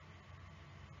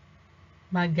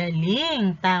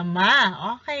 Magaling. Tama.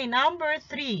 Okay, number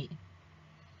 3.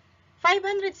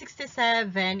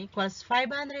 567 equals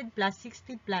 500 plus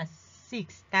 60 plus 6.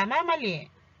 Tama,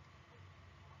 mali.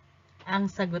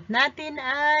 Ang sagot natin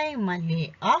ay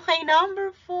mali. Okay,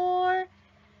 number 4.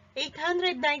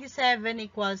 897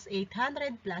 equals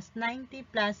 800 plus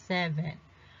 90 plus 7.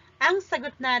 Ang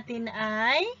sagot natin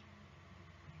ay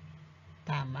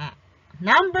tama.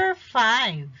 Number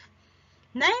 5.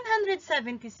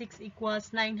 976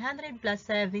 equals 900 plus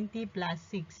 70 plus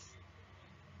 6.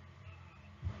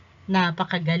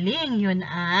 Napakagaling. Yun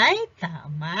ay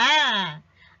tama.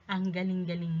 Ang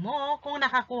galing-galing mo. Kung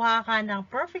nakakuha ka ng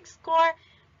perfect score,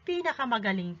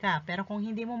 pinakamagaling ka. Pero kung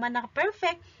hindi mo man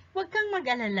naka-perfect, huwag kang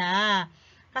mag-alala.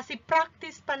 Kasi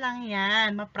practice pa lang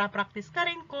yan. Mapra-practice ka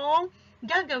rin kung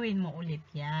gagawin mo ulit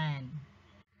yan.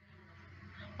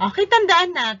 Okay,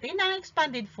 tandaan natin na ang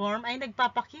expanded form ay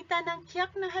nagpapakita ng tiyak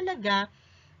na halaga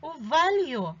o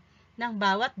value ng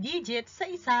bawat digit sa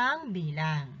isang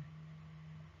bilang.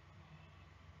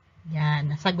 Yan,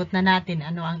 nasagot na natin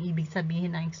ano ang ibig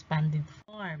sabihin ng expanded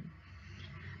form.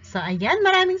 So, ayan,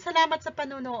 maraming salamat sa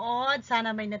panunood.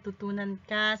 Sana may natutunan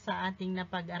ka sa ating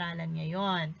napag-aralan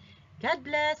ngayon. God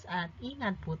bless at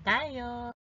ingat po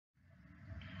tayo.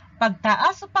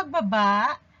 Pagtaas o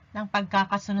pagbaba ng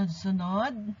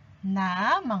pagkakasunod-sunod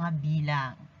na mga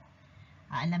bilang.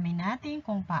 Aalamin natin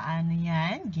kung paano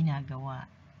yan ginagawa.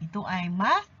 Ito ay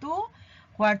Math 2,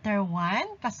 Quarter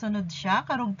 1. Kasunod siya,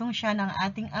 karugtong siya ng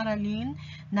ating aralin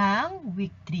ng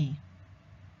Week 3.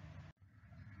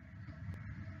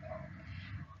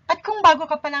 At kung bago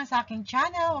ka pa lang sa aking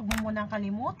channel, huwag mo munang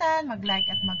kalimutan mag-like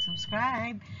at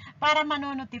mag-subscribe para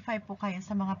manonotify po kayo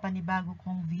sa mga panibago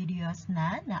kong videos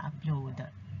na na-upload.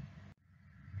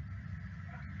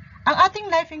 Ang ating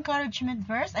life encouragement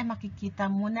verse ay makikita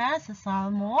muna sa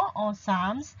Salmo o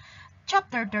Psalms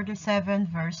chapter 37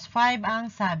 verse 5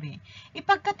 ang sabi,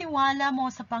 ipagkatiwala mo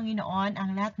sa Panginoon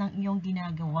ang lahat ng iyong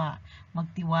ginagawa.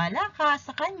 Magtiwala ka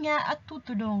sa Kanya at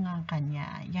tutulungan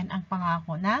Kanya. Yan ang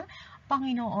pangako ng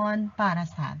Panginoon para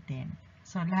sa atin.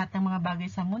 So, lahat ng mga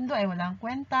bagay sa mundo ay walang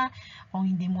kwenta kung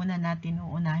hindi muna natin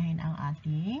uunahin ang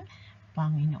ating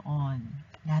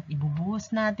Panginoon. Lahat ibubuhos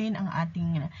natin ang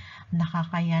ating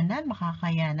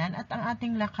makakayanan at ang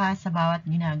ating lakas sa bawat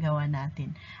ginagawa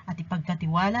natin. At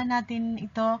ipagkatiwala natin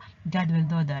ito, God will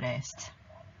do the rest.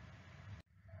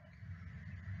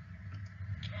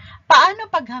 Paano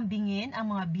paghambingin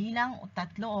ang mga bilang o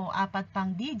 3 o 4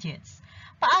 pang digits?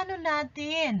 Paano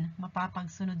natin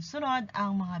mapapagsunod-sunod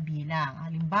ang mga bilang?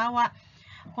 Halimbawa,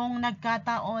 kung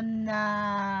nagkataon na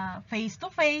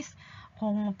face-to-face,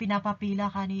 kung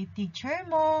pinapapila ka ni teacher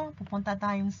mo, pupunta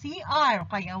tayong CR, o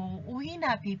kaya uuwi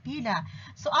na, pipila.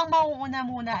 So, ang mauuna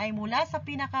muna ay mula sa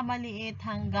pinakamaliit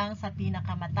hanggang sa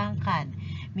pinakamatangkad.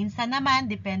 Minsan naman,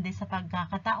 depende sa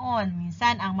pagkakataon.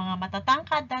 Minsan, ang mga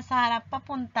matatangkad na sa harap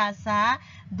papunta sa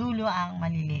dulo ang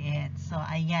maliliit. So,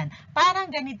 ayan. Parang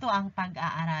ganito ang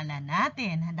pag-aaralan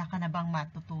natin. Handa ka na bang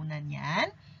matutunan yan?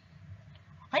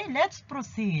 Okay, let's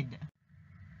proceed.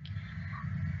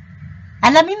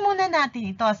 Alamin muna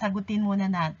natin ito, sagutin muna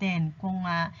natin kung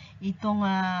itong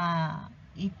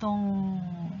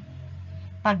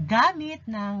paggamit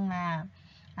ng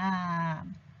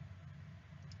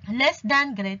less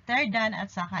than, greater than,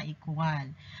 at saka equal.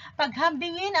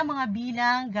 Paghambingin ang mga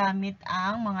bilang gamit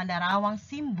ang mga larawang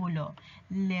simbolo.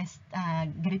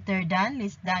 Greater than,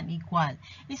 less than, equal.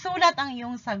 Isulat ang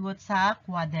iyong sagot sa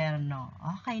kwaderno.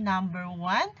 Okay, number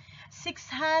 1.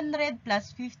 600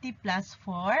 plus 50 plus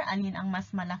 4. Alin ang mas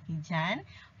malaki dyan?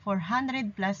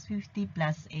 400 plus 50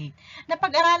 plus 8.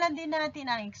 Napag-aralan din natin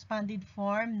ang expanded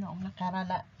form noong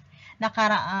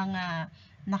nakaraang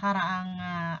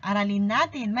aralin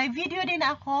natin. May video din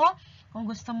ako. Kung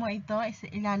gusto mo ito,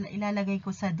 ilalagay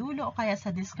ko sa dulo o kaya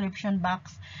sa description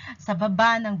box sa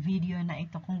baba ng video na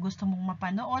ito. Kung gusto mong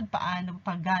mapanood, paano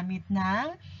paggamit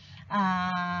ng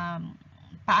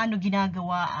paano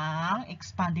ginagawa ang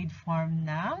expanded form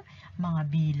ng mga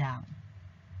bilang.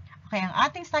 Okay, ang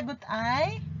ating sagot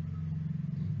ay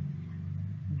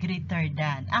greater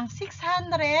than. Ang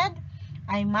 654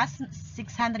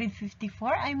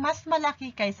 ay mas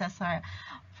malaki kaysa sa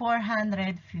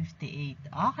 458.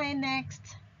 Okay,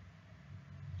 next.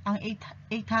 Ang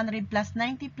 800 plus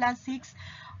 90 plus 6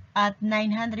 at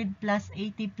 900 plus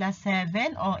 80 plus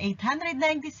 7 o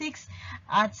 896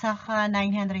 at saka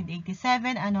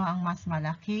 987, ano ang mas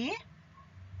malaki?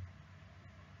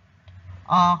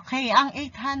 Okay, ang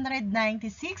 896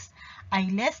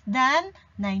 ay less than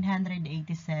 987.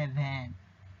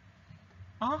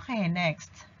 Okay,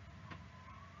 next.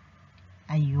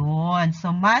 Ayun.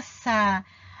 So, mas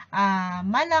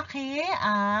malaki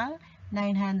ang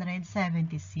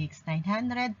 976.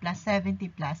 900 plus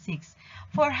 70 plus 6.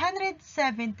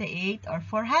 478 or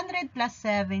 400 plus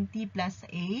 70 plus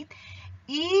 8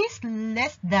 is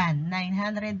less than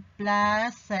 900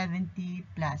 plus 70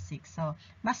 plus 6. So,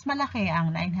 mas malaki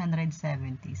ang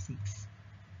 976.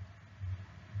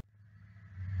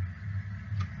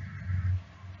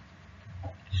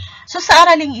 So, sa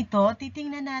araling ito,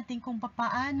 titingnan natin kung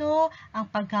paano ang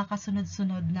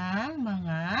pagkakasunod-sunod ng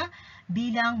mga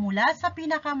bilang mula sa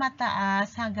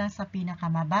pinakamataas hanggang sa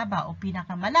pinakamababa o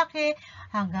pinakamalaki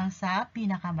hanggang sa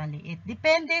pinakamaliit.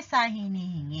 Depende sa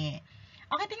hinihingi.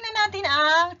 Okay, tingnan natin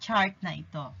ang chart na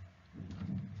ito.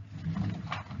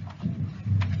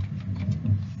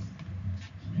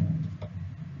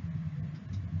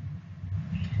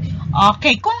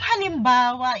 Okay, kung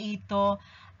halimbawa ito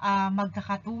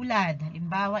magkakatulad.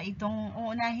 Halimbawa, itong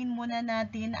uunahin muna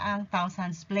natin ang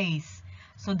thousands place.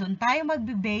 So, doon tayo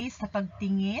magbe-base sa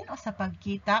pagtingin o sa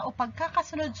pagkita o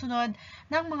pagkakasunod-sunod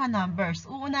ng mga numbers.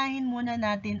 Uunahin muna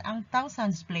natin ang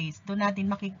thousands place. Doon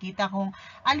natin makikita kung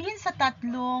alin sa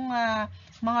tatlong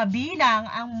mga bilang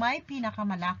ang may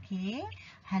pinakamalaking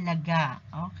halaga.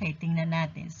 Okay, tingnan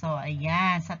natin. So,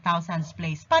 ayan, sa thousands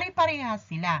place. Pare-parehas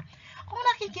sila. Kung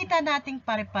nakikita nating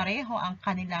pare-pareho ang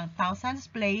kanilang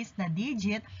thousands place na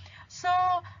digit, so,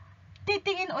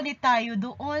 titingin ulit tayo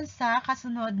doon sa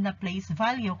kasunod na place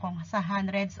value kung sa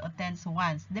hundreds o tens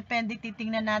ones. Depende,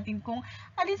 titingnan natin kung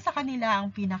alin sa kanila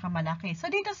ang pinakamalaki.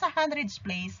 So, dito sa hundreds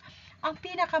place, ang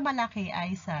pinakamalaki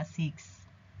ay sa 6.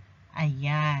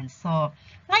 Ayan. So,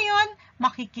 ngayon,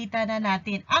 makikita na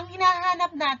natin, ang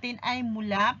hinahanap natin ay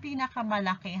mula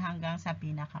pinakamalaki hanggang sa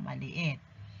pinakamaliit.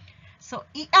 So,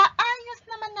 iaayos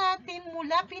naman natin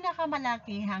mula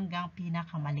pinakamalaki hanggang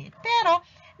pinakamaliit. Pero,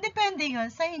 depende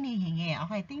yon sa hinihingi.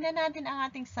 Okay, tingnan natin ang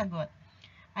ating sagot.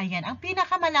 Ayan, ang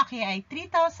pinakamalaki ay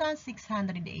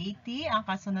 3,680. Ang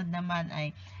kasunod naman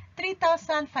ay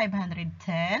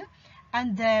 3,510.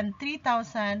 And then,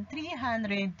 3,324.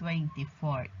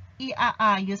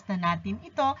 Iaayos na natin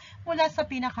ito mula sa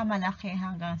pinakamalaki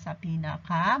hanggang sa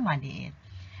pinakamaliit.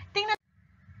 Tingnan.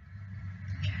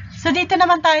 So, dito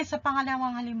naman tayo sa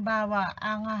pangalawang halimbawa.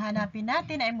 Ang hahanapin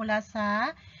natin ay mula sa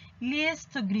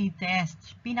least to greatest.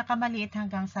 Pinakamaliit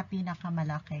hanggang sa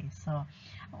pinakamalaki. So,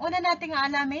 una nating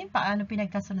alamin paano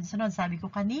pinagkasunod-sunod. Sabi ko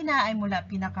kanina ay mula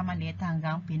pinakamaliit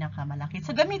hanggang pinakamalaki.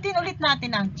 So, gamitin ulit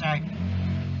natin ang chart.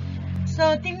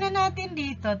 So, tingnan natin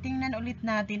dito. Tingnan ulit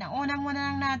natin. Ang una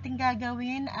muna natin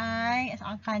gagawin ay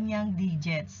ang kanyang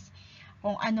digits.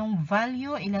 Kung anong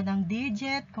value, ilan ang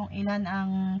digit, kung ilan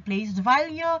ang placed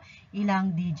value,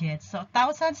 ilang digits. So,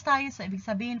 thousands tayo, so ibig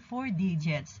sabihin 4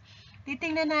 digits.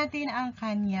 Titingnan natin ang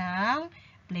kanyang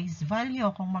placed value,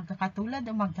 kung magkakatulad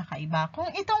o magkakaiba. Kung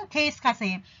itong case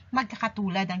kasi,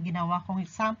 magkakatulad ang ginawa kong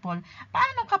example,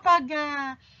 paano kapag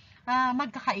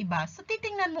magkakaiba? So,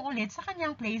 titingnan mo ulit sa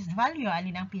kanyang placed value,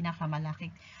 alin ang pinakamalaki.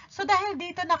 So, dahil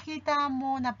dito nakita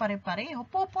mo na pare-pareho,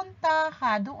 pupunta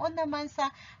ka doon naman sa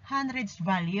hundreds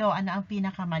value, ano ang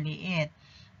pinakamaliit.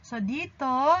 So, dito,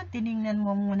 tiningnan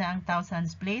mo muna ang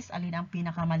thousands place, alin ang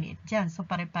pinakamaliit dyan. So,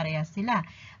 pare-parehas sila.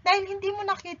 Dahil hindi mo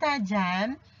nakita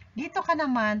dyan, dito ka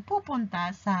naman pupunta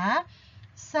sa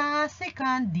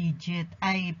second digit,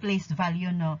 ay place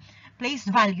value, no? Place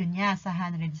value niya sa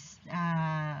hundreds,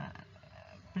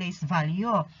 place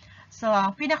value. So,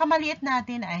 ang pinakamaliit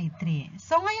natin ay 3.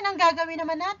 So, ngayon ang gagawin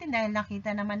naman natin, dahil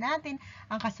nakita naman natin,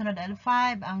 ang kasunod ay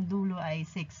 5, ang dulo ay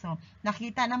 6. So,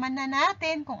 nakita naman na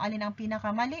natin kung alin ang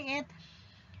pinakamaliit.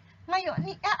 Ngayon,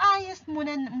 iaayos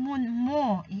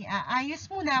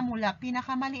mo na mula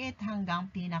pinakamaliit hanggang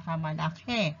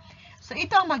pinakamalaki. So,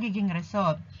 ito ang magiging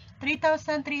result.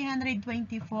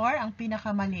 3,324 ang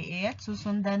pinakamaliit,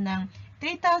 susundan ng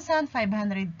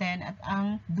 3,510 at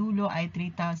ang dulo ay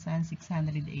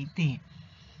 3,680.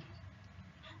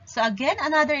 So again,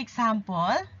 another example.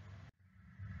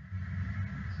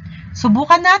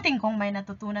 Subukan natin kung may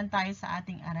natutunan tayo sa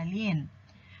ating aralin.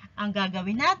 Ang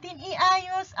gagawin natin,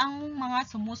 iayos ang mga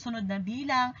sumusunod na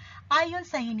bilang ayon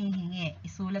sa hinihingi.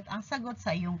 Isulat ang sagot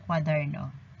sa iyong kwaderno.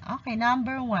 Okay,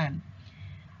 number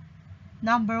 1.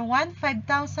 Number 1,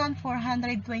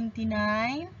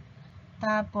 5,429.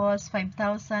 Tapos,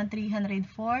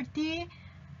 5,340.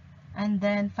 And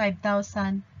then,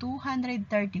 5,234.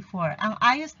 Ang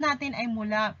ayos natin ay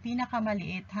mula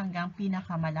pinakamaliit hanggang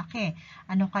pinakamalaki.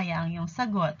 Ano kaya ang iyong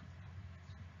sagot?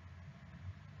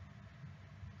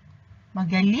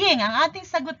 Magaling! Ang ating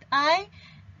sagot ay,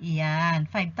 yan,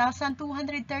 5,234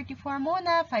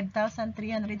 muna,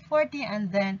 5,340,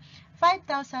 and then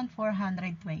 5,429.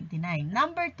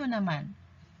 Number 2 naman.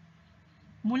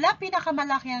 Mula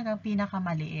pinakamalaki hanggang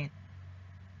pinakamaliit.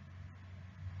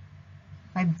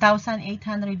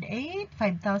 5,808,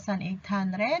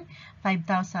 5,800,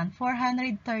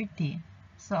 5,430.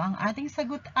 So, ang ating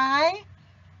sagot ay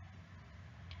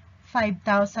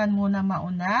 5,000 muna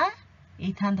mauna,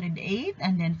 808,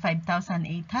 and then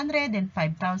 5,800, and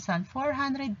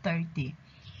 5,430.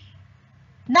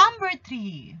 Number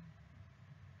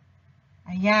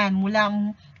 3. Ayan, mula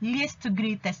least to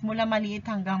greatest, mula maliit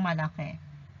hanggang malaki.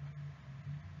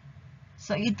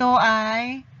 So, ito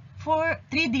ay 3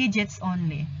 digits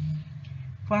only.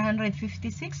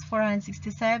 456,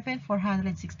 467,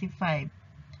 465.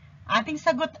 Ating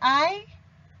sagot ay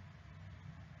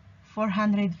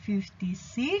 456.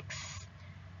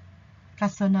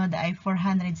 Kasunod ay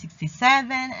 467,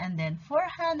 and then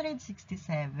 467.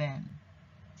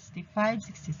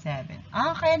 65, 67.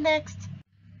 Okay, next.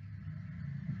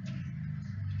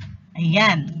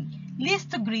 Ayan.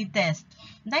 Least to greatest.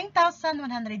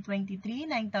 9,123,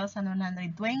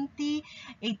 9,120,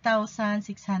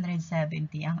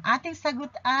 8,670. Ang ating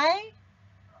sagot ay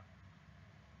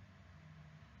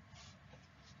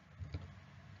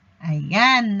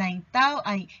ayan,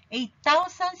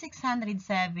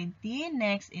 8,670.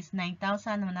 Next is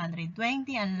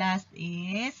 9,120. And last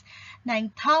is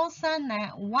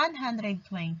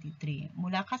 9,123.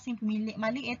 Mula kasi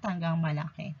maliit hanggang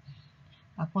malaki.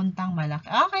 Papuntang malaki.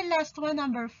 Okay, last one,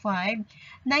 number 5.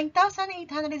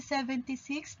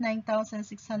 9,876,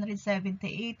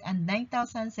 9,678, and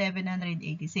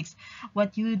 9,786.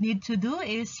 What you need to do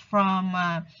is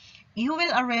you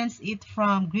will arrange it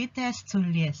from greatest to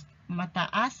least.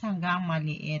 Mataas hanggang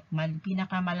maliit.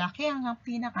 Pinakamalaki hanggang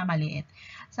pinakamaliit.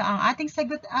 So, ang ating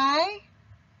sagot ay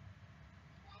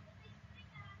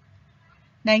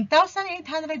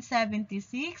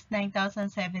 9,876,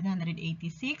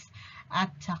 9,786, at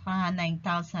saka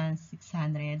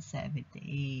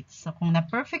 9,678. So, kung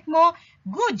na-perfect mo,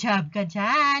 good job ka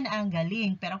dyan. Ang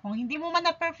galing. Pero kung hindi mo man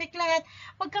na-perfect lahat,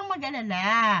 huwag kang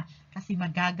mag-alala. Kasi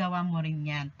magagawa mo rin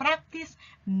yan. Practice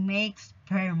makes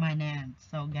permanent.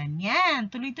 So, ganyan.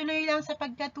 Tuloy-tuloy lang sa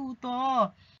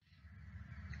pagkatuto.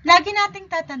 Lagi nating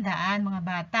tatandaan, mga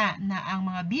bata, na ang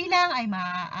mga bilang ay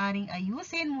maaaring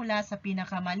ayusin mula sa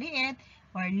pinakamaliit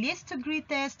or least to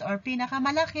greatest or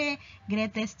pinakamalaki,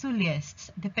 greatest to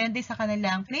least. Depende sa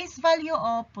kanilang place value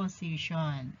o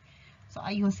position. So,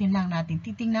 ayusin lang natin.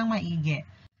 Titingnang maigi.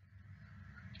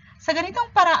 Sa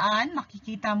ganitong paraan,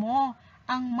 makikita mo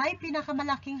ang may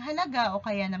pinakamalaking halaga o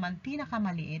kaya naman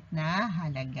pinakamaliit na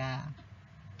halaga.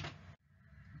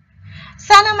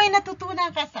 Sana may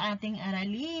natutunan ka sa ating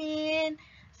aralin.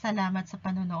 Salamat sa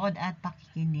panonood at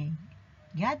pakikinig.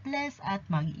 God bless at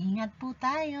mag-ingat po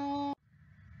tayo.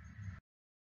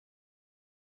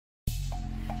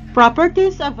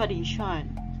 Properties of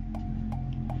addition.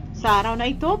 Sa araw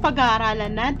na ito,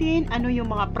 pag-aaralan natin ano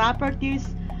yung mga properties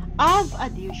of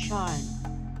addition.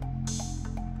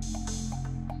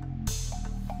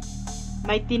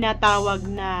 May tinatawag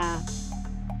na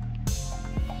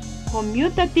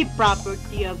commutative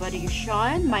property of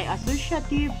addition, may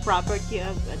associative property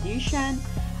of addition,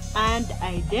 and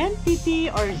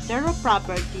identity or zero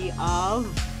property of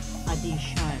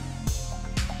addition.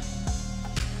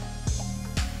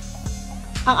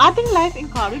 Ang ating life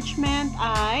encouragement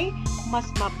ay mas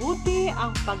mabuti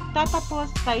ang pagtatapos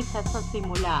kaysa sa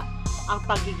simula. Ang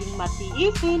pagiging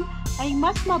matiisin ay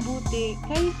mas mabuti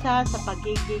kaysa sa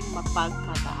pagiging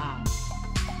mapagmataas.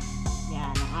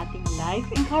 Yan ang ating life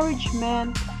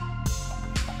encouragement.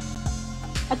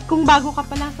 At kung bago ka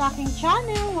pa lang sa aking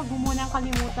channel, huwag mo munang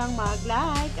kalimutang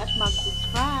mag-like at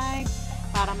mag-subscribe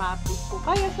para ma-update po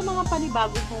kayo sa mga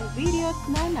panibagong kong videos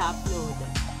na na-upload.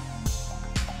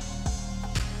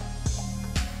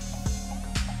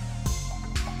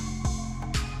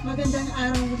 Magandang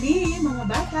araw muli mga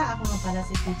bata. Ako nga pala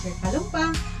si Teacher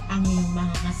Kalumpang, ang iyong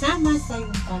mga kasama sa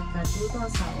iyong pagkatuto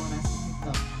sa oras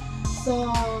nito.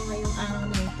 So, ngayong araw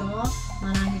na ito,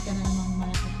 marami ka na namang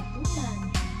matututunan.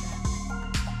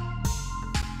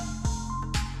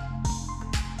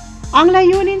 Ang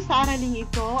layunin sa araling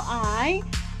ito ay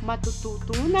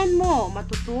matutuhan mo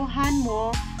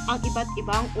ang iba't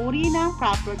ibang uri ng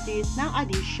properties ng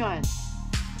addition.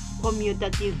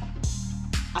 Commutative,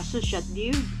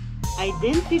 associative,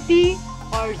 identity,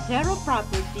 or zero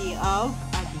property of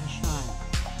addition.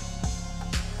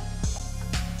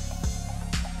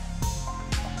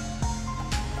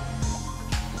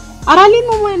 Aralin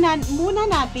mo muna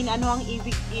natin ano ang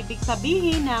ibig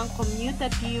sabihin ng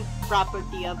commutative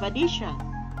property of addition.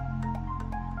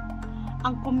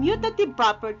 Ang commutative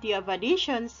property of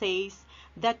addition says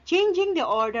that changing the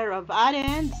order of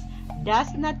addends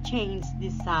does not change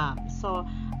the sum. So,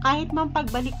 kahit man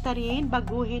pagbaliktarin,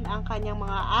 baguhin ang kanyang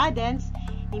mga addends,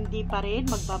 hindi pa rin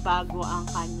magbabago ang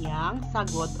kanyang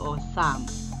sagot o sum.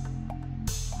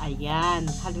 Ayan.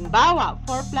 Halimbawa,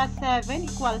 4 plus 7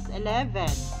 equals 11.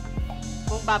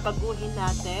 Kung babaguhin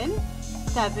natin,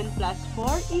 7 plus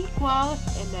 4 equals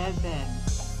 11.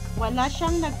 Wala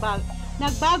siyang nagbago.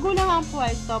 Nagbago lang ang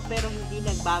pwesto pero hindi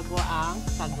nagbago ang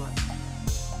sagot.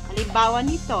 Halimbawa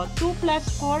nito, 2 plus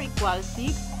 4 equals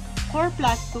 6. 4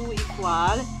 plus 2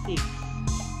 equals 6.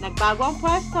 Nagbago ang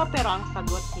pwesto pero ang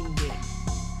sagot hindi.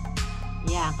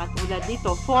 Yan, katulad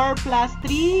dito. 4 plus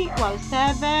 3 equals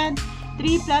 7.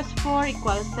 3 plus 4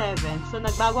 equals 7. So,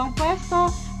 nagbago ang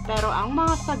pwesto pero ang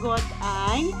mga sagot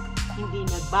ay hindi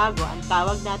nagbago. Ang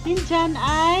tawag natin dyan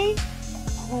ay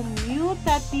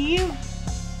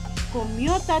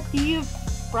commutative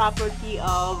property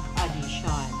of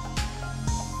addition.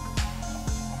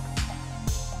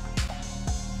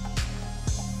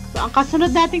 So, ang kasunod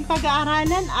nating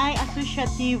pag-aaralan ay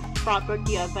associative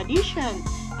property of addition.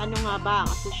 Ano nga ba ang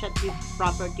associative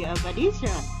property of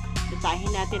addition? Basahin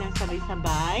natin ang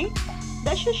sabay-sabay.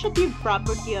 The associative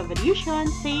property of addition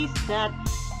says that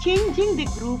changing the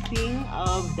grouping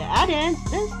of the addends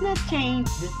does not change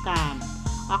the sum.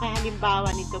 Okay,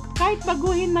 halimbawa nito, kahit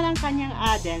baguhin man ang kanyang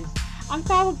addends, ang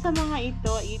tawag sa mga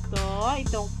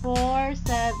itong 4,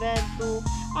 7, 2,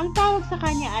 ang tawag sa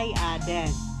kanya ay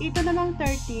addends. Ito namang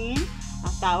 13,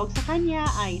 ang tawag sa kanya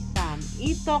ay sum.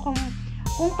 Ito, kung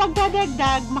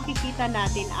pagdadagdag, makikita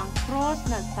natin ang cross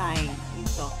na sign.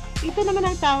 Ito naman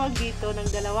ang tawag dito ng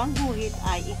dalawang guhit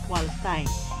ay equal sign.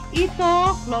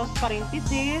 Ito, close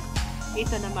parenthesis.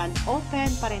 Ito naman,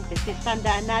 open parenthesis.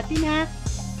 Tandaan natin ha,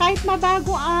 kahit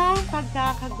mabago ang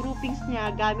pagkaka-groupings niya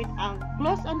gamit ang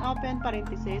close and open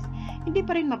parenthesis, hindi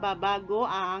pa rin mababago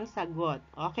ang sagot.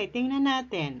 Okay, tingnan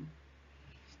natin.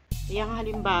 Ayan ang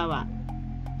halimbawa.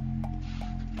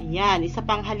 Ayan, isa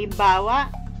pang halimbawa.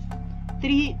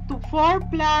 4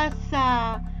 plus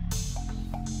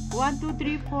 1, 2,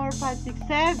 3, 4, 5,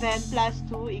 6, 7 plus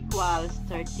 2 equals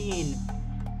 13.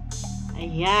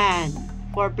 Ayan.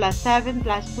 4 plus 7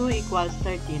 plus 2 equals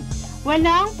 13.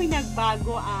 Walang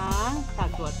pinagbago ang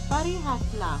sagot. Parehas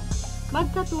lang.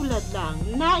 Magkatulad lang.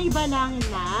 Naiba lang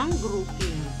ng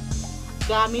grouping.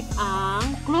 Gamit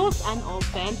ang close and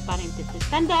open parenthesis.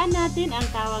 Tandaan natin, ang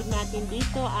tawag natin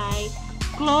dito ay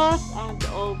close and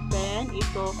open.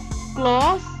 Ito,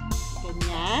 close.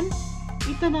 Ganyan.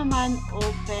 Ito naman,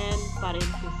 open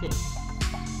parenthesis.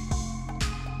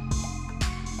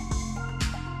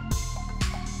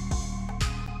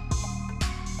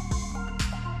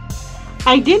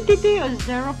 Identity or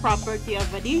zero property of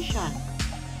addition.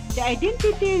 The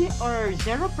identity or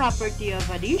zero property of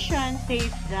addition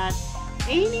says that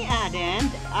any addend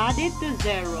added to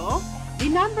zero, the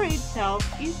number itself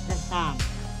is the sum.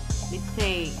 Let's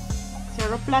say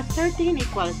 0 plus 13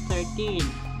 equals 13.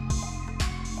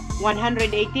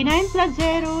 189 plus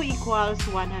 0 equals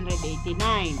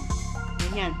 189.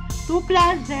 Ganyan. 2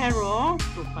 plus 0,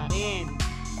 2 pa rin.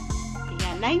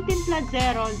 Ganyan. 19 plus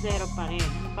 0, 0 pa rin.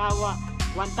 Halimbawa,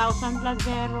 1,000 plus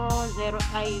 0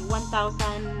 ay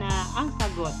 1,000 na ang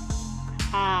sagot.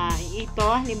 Ito,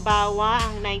 halimbawa,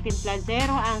 ang 19 plus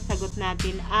 0, ang sagot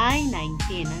natin ay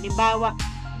 19. Halimbawa,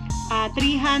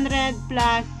 300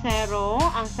 plus 0,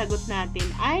 ang sagot natin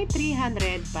ay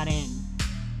 300 pa rin.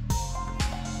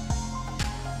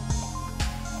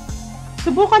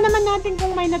 Subukan naman natin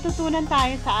kung may natutunan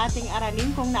tayo sa ating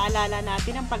aralin kung naalala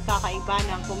natin ang pagkakaiba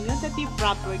ng commutative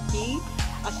property,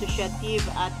 associative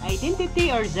at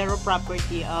identity or zero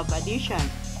property of addition.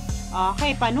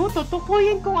 Okay, paano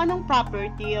tutukuyin kung anong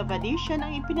property of addition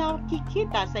ang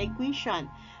ipinakikita sa equation?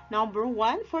 Number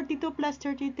 1, 42 plus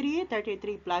 33,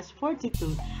 33 plus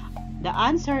 42. The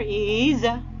answer is,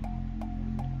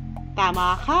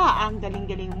 tama ka, ang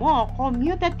galing-galing mo,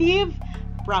 commutative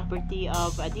property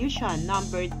of addition.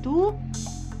 Number 2,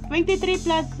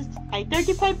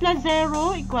 35 plus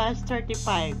 0 equals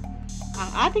 35. Ang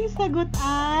ating sagot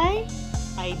ay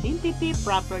identity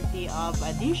property of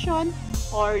addition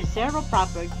or zero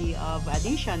property of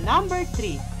addition. Number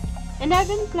 3,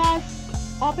 11 plus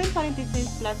open parenthesis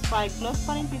plus 5 close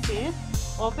parenthesis,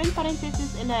 open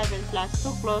parenthesis 11 plus 2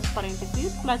 close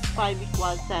parenthesis plus 5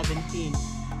 equals 17.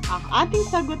 Ang ating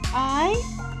sagot ay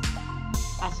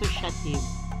associative.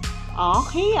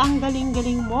 Okay, ang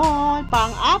galing-galing mo.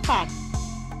 Pang-apat,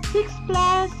 6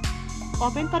 plus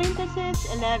open parenthesis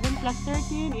 11 plus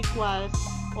 13 equals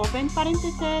open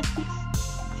parenthesis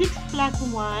 6 plus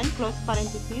 1 close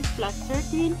parenthesis plus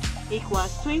 13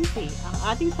 equals 20. Ang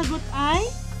ating sagot ay,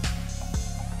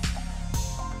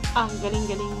 ang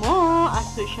galing-galing mo,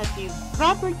 associative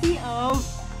property of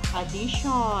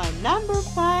addition. Number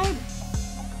 5,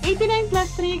 89 plus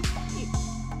 3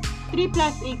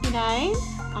 plus 89.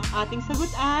 Ang ating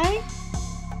sagot ay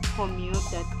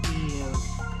commutative.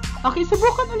 Okay,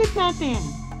 subukan ulit natin.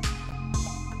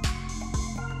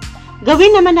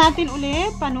 Gawin naman natin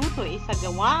ulit. Panuto,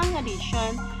 isagawa ang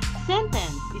addition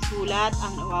sentence. Isulat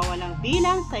ang nawawalang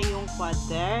bilang sa iyong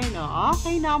kwaderno.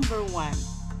 Okay, number 1.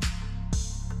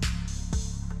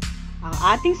 Ang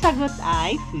ating sagot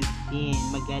ay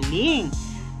 15. Magaling.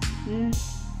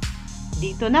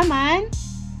 Dito naman,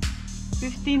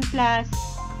 15 plus,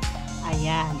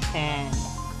 ayan, 10.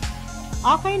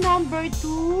 Okay, number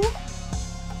 2.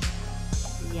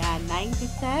 Ayan,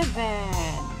 97.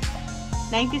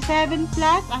 97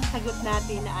 plus, ang sagot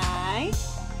natin ay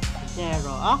 0.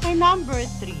 Okay, number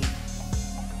 3.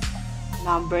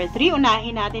 Number 3,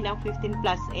 unahin natin ang 15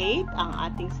 plus 8. Ang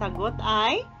ating sagot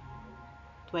ay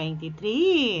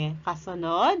 23.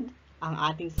 Kasunod, ang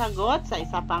ating sagot sa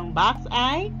isa pang box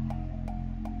ay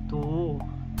 2.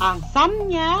 Ang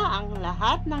sum niya, ang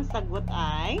lahat ng sagot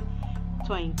ay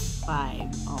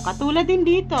 25. O, katulad din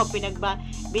dito,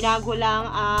 binago lang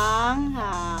ang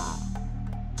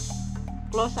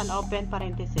close and open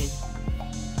parenthesis.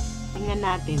 Tingnan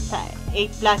natin. Sa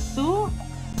 8 plus 2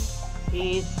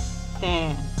 is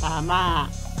 10.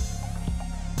 Tama.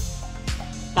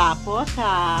 Tapos,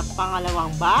 sa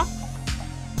pangalawang box,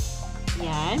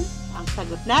 yan, ang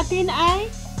sagot natin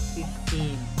ay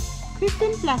 15.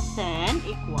 15 plus 10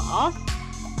 equals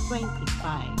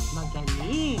 25.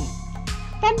 Magaling.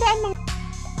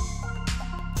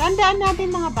 Tandaan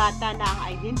natin mga bata na ang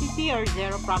identity or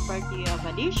zero property of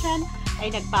addition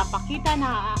ay nagpapakita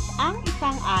na ang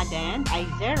isang addend ay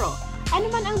 0. Ano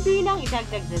man ang bilang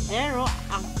idagdag sa 0,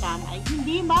 ang sum ay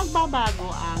hindi magbabago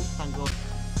ang sagot.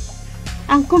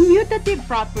 Ang commutative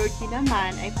property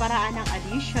naman ay paraan ng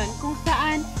addition kung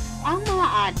saan ang mga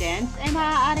addends ay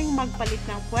maaaring magpalit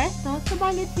ng pwesto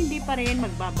subalit hindi pa rin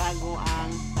magbabago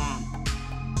ang sum.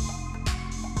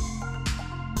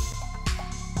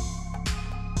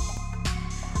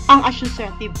 Ang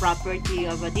associative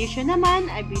property of addition naman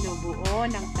ay binubuo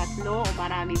ng 3 o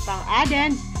marami pang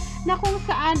addends na kung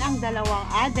saan ang dalawang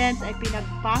addends ay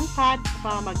pinagpangkat sa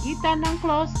pamamagitan ng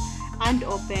close and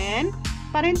open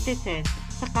parenthesis,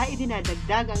 saka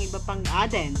idinadagdag ang iba pang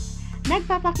addends.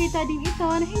 Nagpapakita din ito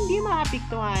na hindi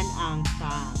maapektuhan ang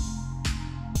sum.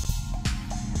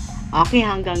 Okay,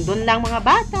 hanggang dun lang mga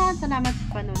bata. Salamat sa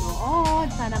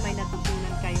panonood. Sana may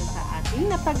natutunan kayo sa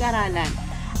ating napag-aralan.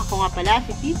 Ako nga pala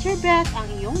si Teacher Beth, ang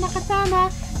iyong nakasama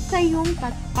sa iyong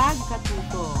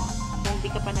pagkatuto. Kung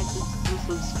di ka pa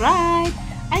nag-subscribe,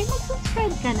 ay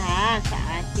mag-subscribe ka na sa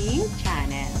ating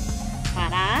channel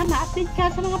para ma-update ka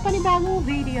sa mga panibagong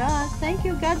videos. Thank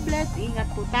you, God bless. Ingat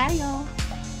po tayo.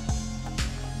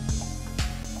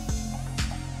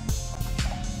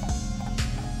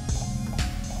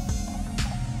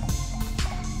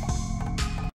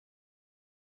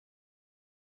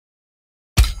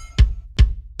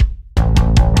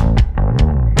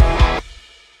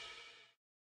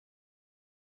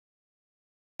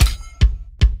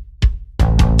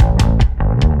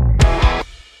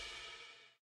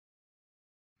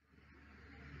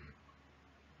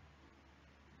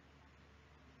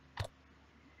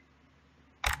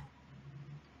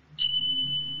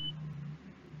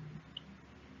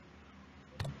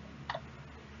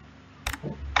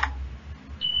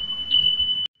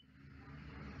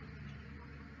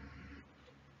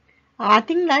 Ang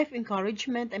ating life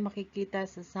encouragement ay makikita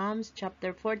sa Psalms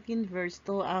chapter 14 verse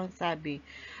 2 ang sabi,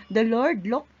 "The Lord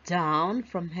looked down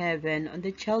from heaven on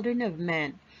the children of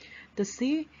men to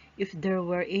see if there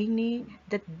were any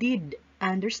that did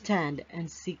understand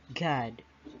and seek God."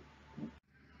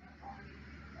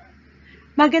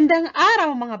 Magandang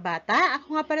araw mga bata!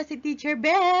 Ako nga pala si Teacher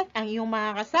Beth, ang iyong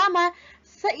mga kasama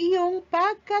sa iyong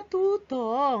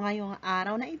pagkatuto. Ngayong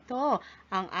araw na ito,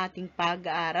 ang ating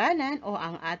pag-aaralan o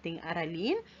ang ating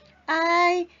aralin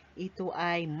ito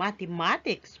ay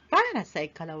mathematics para sa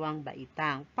ikalawang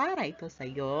baitang. Para ito sa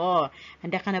iyo.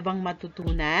 Handa ka na bang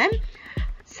matutunan?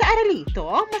 Sa aralin ito,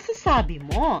 masasabi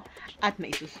mo at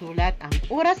maisusulat ang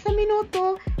oras sa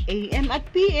minuto, AM at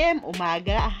PM,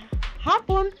 umaga,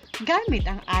 hapon, gamit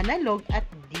ang analog at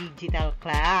digital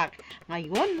clock.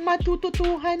 Ngayon,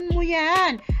 matututuhan mo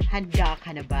yan. Handa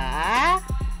ka na ba?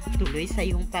 Tuloy sa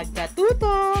iyong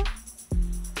pagkatuto.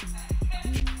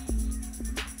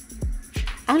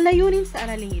 Ang layunin sa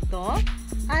araling ito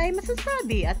ay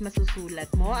masasabi at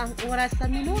masusulat mo ang oras sa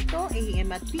minuto,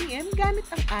 AM at PM gamit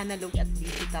ang analog at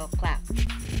digital clock.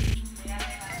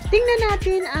 Tingnan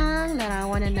natin ang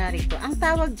larawan na narito. Ang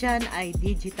tawag dyan ay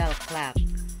digital clock.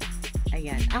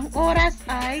 Ayan, ang oras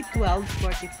ay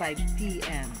 12:45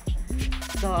 PM.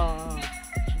 So,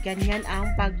 ganyan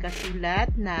ang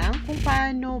pagkasulat ng kung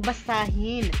paano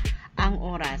basahin ang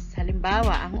oras.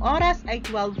 Halimbawa, ang oras ay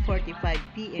 12:45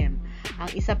 PM. Ang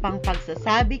isa pang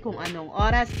pagsasabi kung anong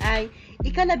oras ay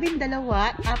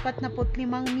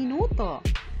 12:45 minuto.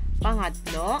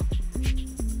 Pangatlo,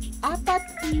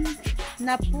 45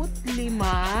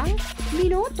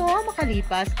 minuto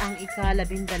makalipas ang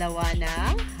 12:00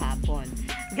 ng hapon.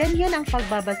 Ganyan ang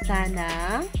pagbabasa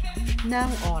ng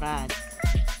oras.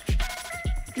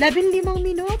 15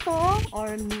 minuto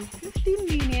or 15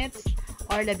 minutes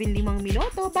or 15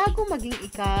 minuto bago maging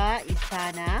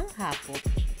 1:00 ng hapon.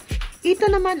 Ito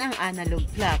naman ang analog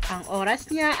clock. Ang oras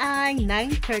niya ay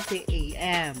 9:30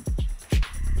 AM.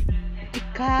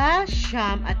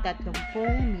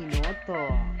 9:30 minuto.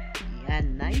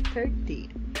 Yan, 9:30.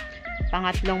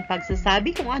 Pangatlong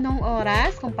pagsasabi kung anong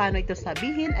oras, kung paano ito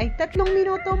sabihin, ay 3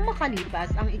 minuto makalipas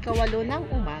ang 8:08 ng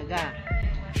umaga.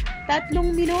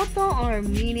 3 minuto or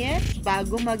minutes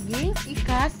bago maging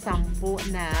 10:10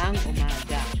 ng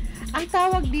umaga. Ang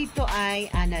tawag dito ay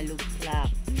analog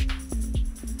clock.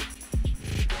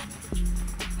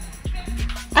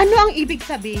 Ano ang ibig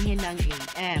sabihin ng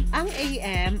AM? Ang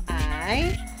AM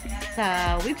ay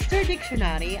sa Webster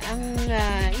Dictionary, ang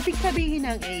ibig sabihin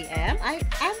ng AM ay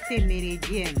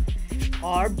ante-meridian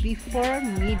or before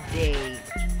midday.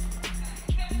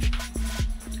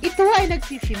 Ito ay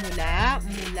nagsisimula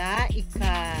mula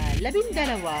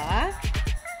 12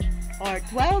 or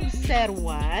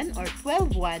 12:01 or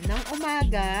 12:01 ng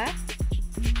umaga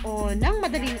o ng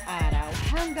madaling araw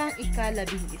hanggang 11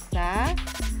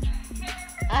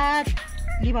 at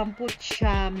 59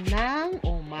 ng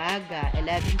umaga,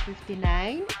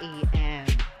 11:59 AM.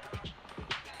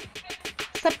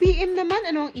 Sa PM naman,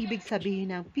 ano ang ibig sabihin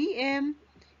ng PM?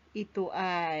 Ito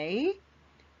ay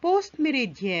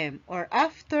post-meridian or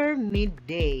after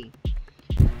midday.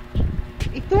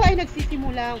 Ito ay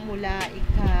nagsisimula mula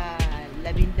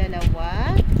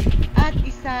 12 at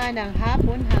 1 ng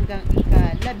hapon hanggang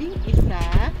 11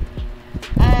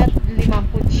 at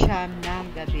 59 ng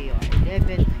gabi o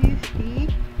 11:59.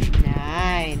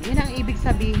 Yan ang ibig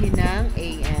sabihin ng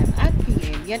AM at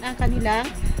PM. Yan ang kanilang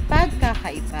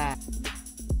pagkakaiba.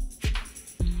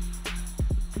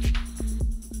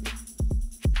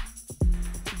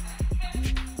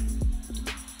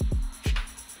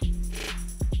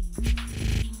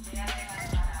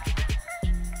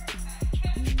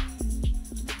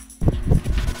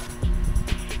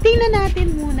 Tingnan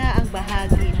natin muna ang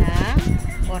bahagi ng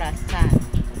orasan.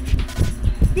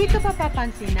 Dito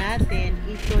papapansin natin,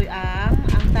 ito ang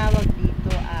tawag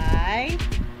dito ay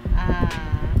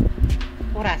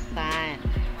orasan.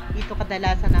 Ito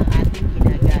kadalasan ang ating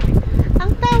ginagamit.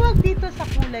 Ang tawag dito sa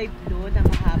kulay blue na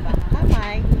mahabang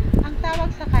kamay, ang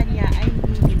tawag sa kanya ay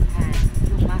minute hand,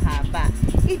 yung mahaba.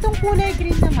 Itong kulay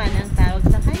green naman, ang tawag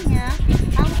sa kanya,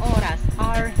 ang oras,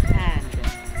 hour hand.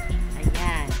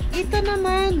 Ayan. Ito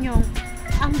naman yung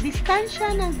ang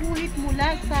distansya ng guhit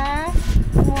mula sa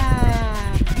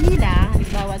bilang,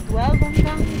 halimbawa 12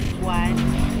 hanggang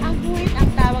 1, ang guhit ang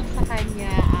tawag sa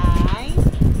kanya ay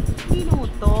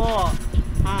minuto.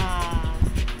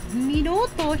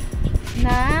 Minuto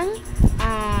ng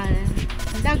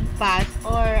lagpas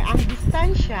or ang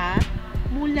distansya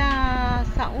mula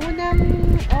sa unang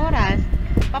oras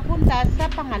papunta sa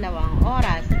pangalawang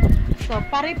oras. So,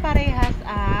 pare-parehas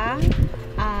ang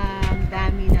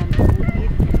dami ng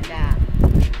guhit nila.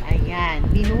 Ayan. Ayan,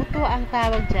 minuto ang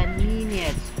tawag dyan,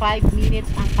 minutes. 5 minutes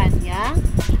ang kanyang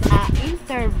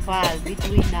interval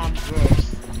between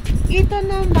numbers. Ito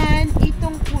naman,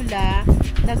 itong pula,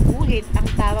 naguhit, ang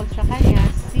tawag sa kanya,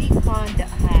 second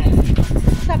hand.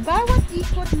 Sa bawat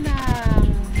ikot ng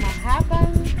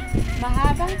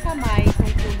mahabang kamay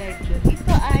ng kulay blue,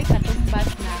 ito ay katumbas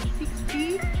ng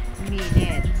 60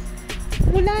 minutes.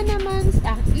 Mula naman,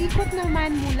 ang ikot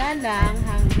naman mula lang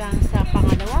hanggang sa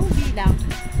pangalawang bilang,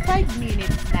 5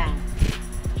 minutes lang.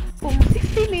 Kung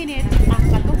 60 minutes, ang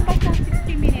katumbas ng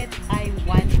 60 minutes ay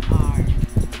 1 hour.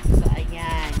 So,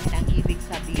 ayan. Yan ang ibig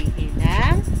sabihin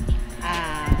ng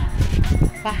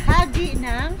bahagi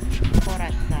ng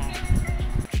orasan.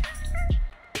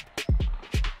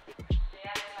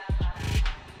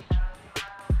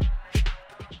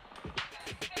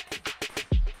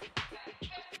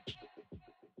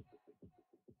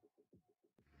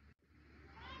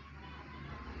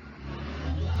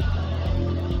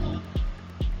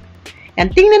 Yan,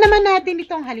 tingnan naman natin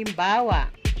itong halimbawa.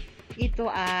 Ito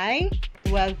ay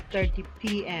 12:30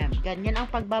 p.m. Ganyan ang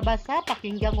pagbabasa.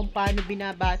 Pakinggan kung paano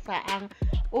binabasa ang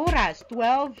oras,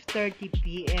 12:30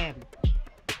 p.m.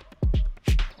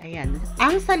 Ayan.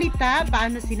 Ang salita,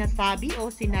 paano sinasabi o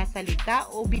sinasalita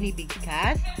o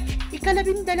binibigkas?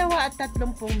 12:30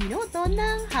 minuto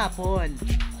ng hapon.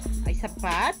 Ay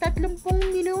sapat, 30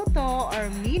 minuto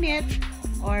or minute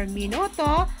or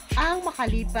minuto ang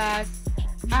makalipas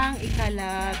ang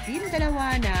 12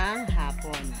 ng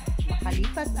hapon.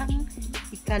 Makalipas ang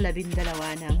 12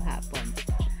 ng hapon.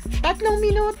 3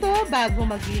 minuto bago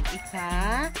maging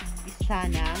isa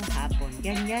ng hapon.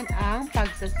 Ganyan ang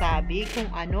pagsasabi kung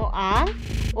ano ang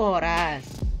oras.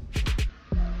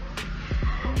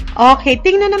 Okay,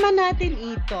 tingnan naman natin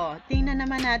ito. Tingnan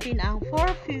naman natin ang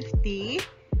 4:50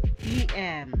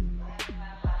 p.m.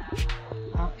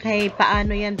 Okay,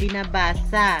 paano yan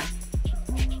binabasa?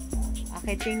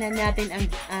 Okay, tingnan natin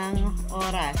ang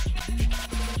oras.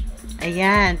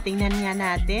 Ayan, tingnan nga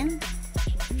natin.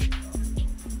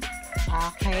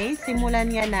 Okay,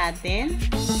 simulan nga natin.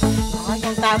 Okay,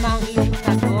 kung tama ang iyong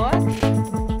sagot.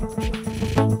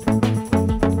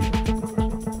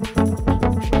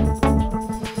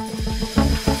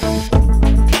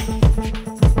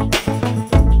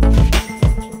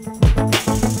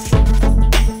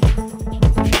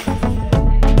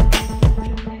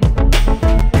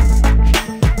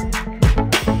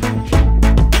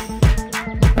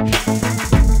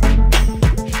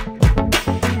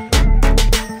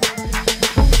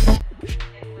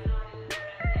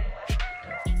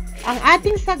 Ang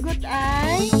ating sagot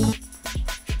ay,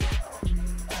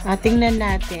 tingnan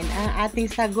natin, ang ating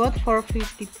sagot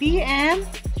 4:50 p.m.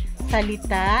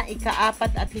 salita,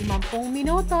 4:50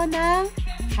 minuto ng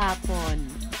hapon.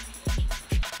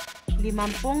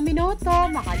 50 minuto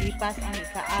makalipas ang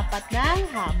 4 ng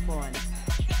hapon.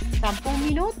 10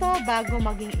 minuto bago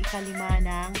maging 5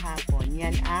 ng hapon.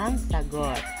 Yan ang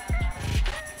sagot.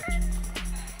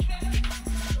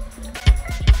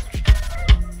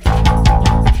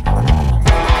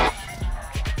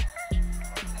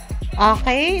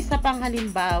 Okay, isa pang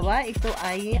halimbawa, ito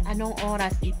ay anong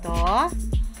oras ito?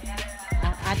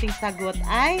 Ang ating sagot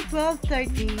ay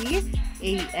 12:30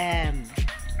 a.m.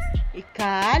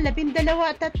 12:30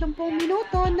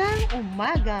 minuto ng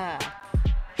umaga.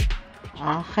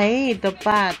 Okay, ito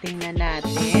pa, tingnan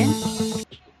natin.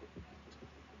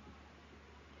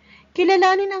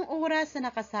 Kilalanin ang oras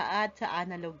na nakasaad sa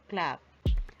analog clock.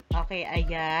 Okay,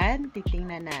 ayan,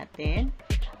 titingnan natin.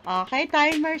 Okay,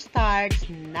 timer starts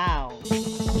now.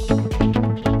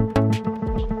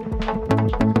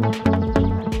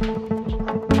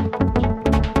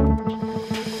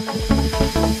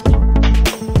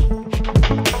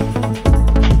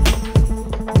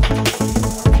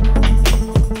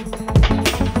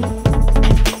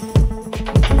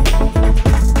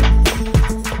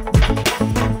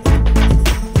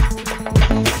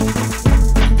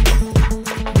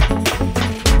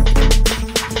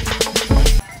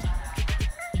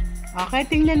 Okay,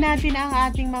 tingnan natin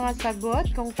ang ating mga sagot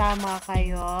kung tama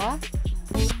kayo.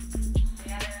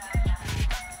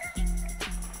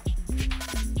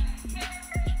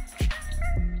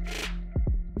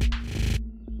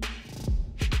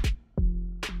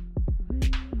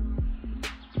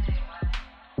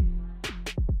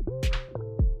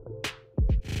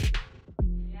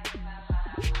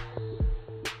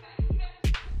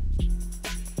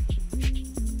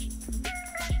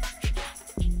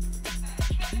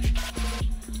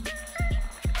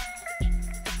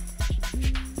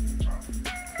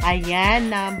 Ayan,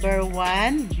 number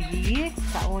 1, B,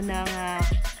 sa unang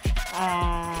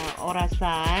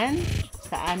orasan,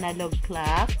 sa analog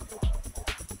clock.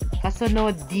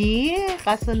 Kasunod D,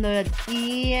 kasunod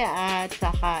E, at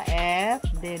saka F,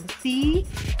 then C,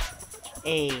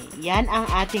 A. Yan ang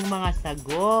ating mga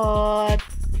sagot.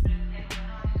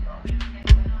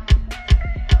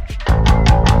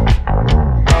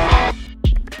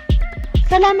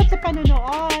 Salamat sa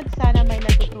panonood. Sana may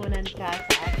natutunan ka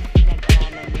sa ating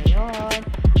pinag-aralan ngayon.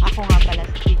 Ako nga pala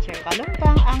si Teacher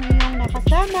Kalumpang, ang iyong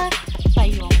nakasama sa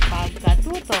iyong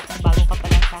pagkatuto. Kung bago ka pa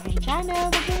lang sa aking channel,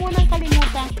 huwag mo munang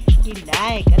kalimutang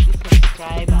i-like at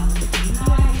i-subscribe ang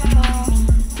video na ito.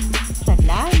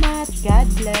 Salamat. God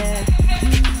bless.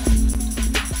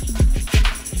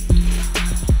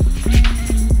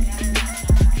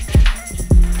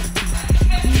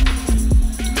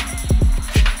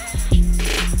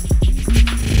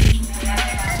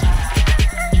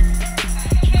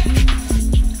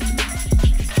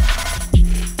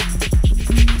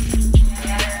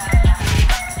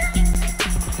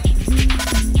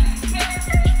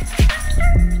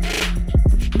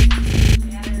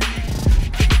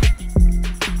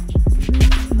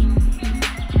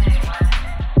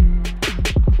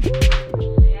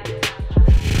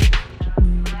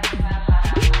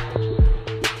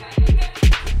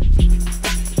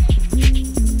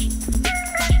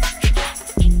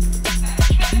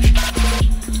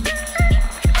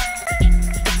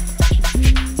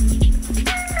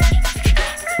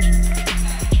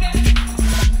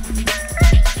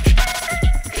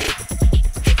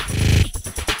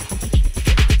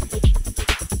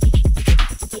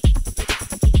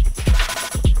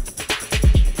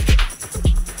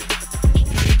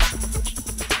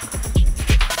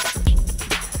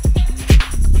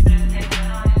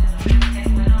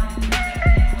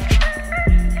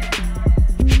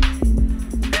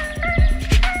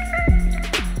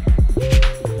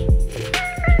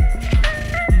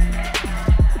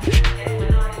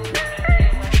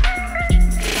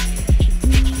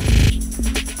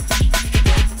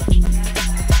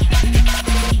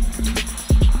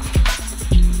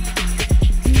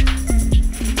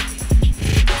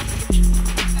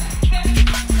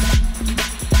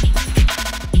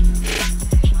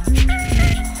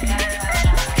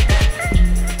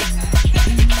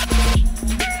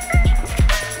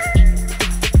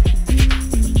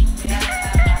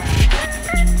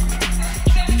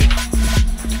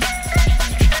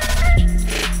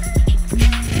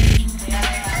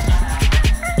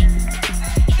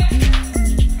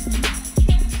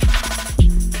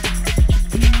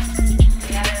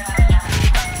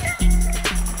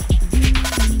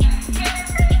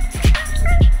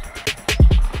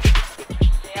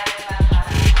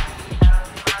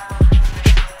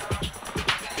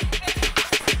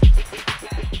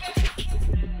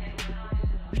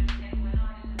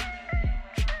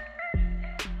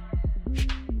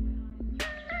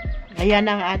 Ayan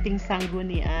ang ating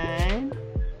sanggunian.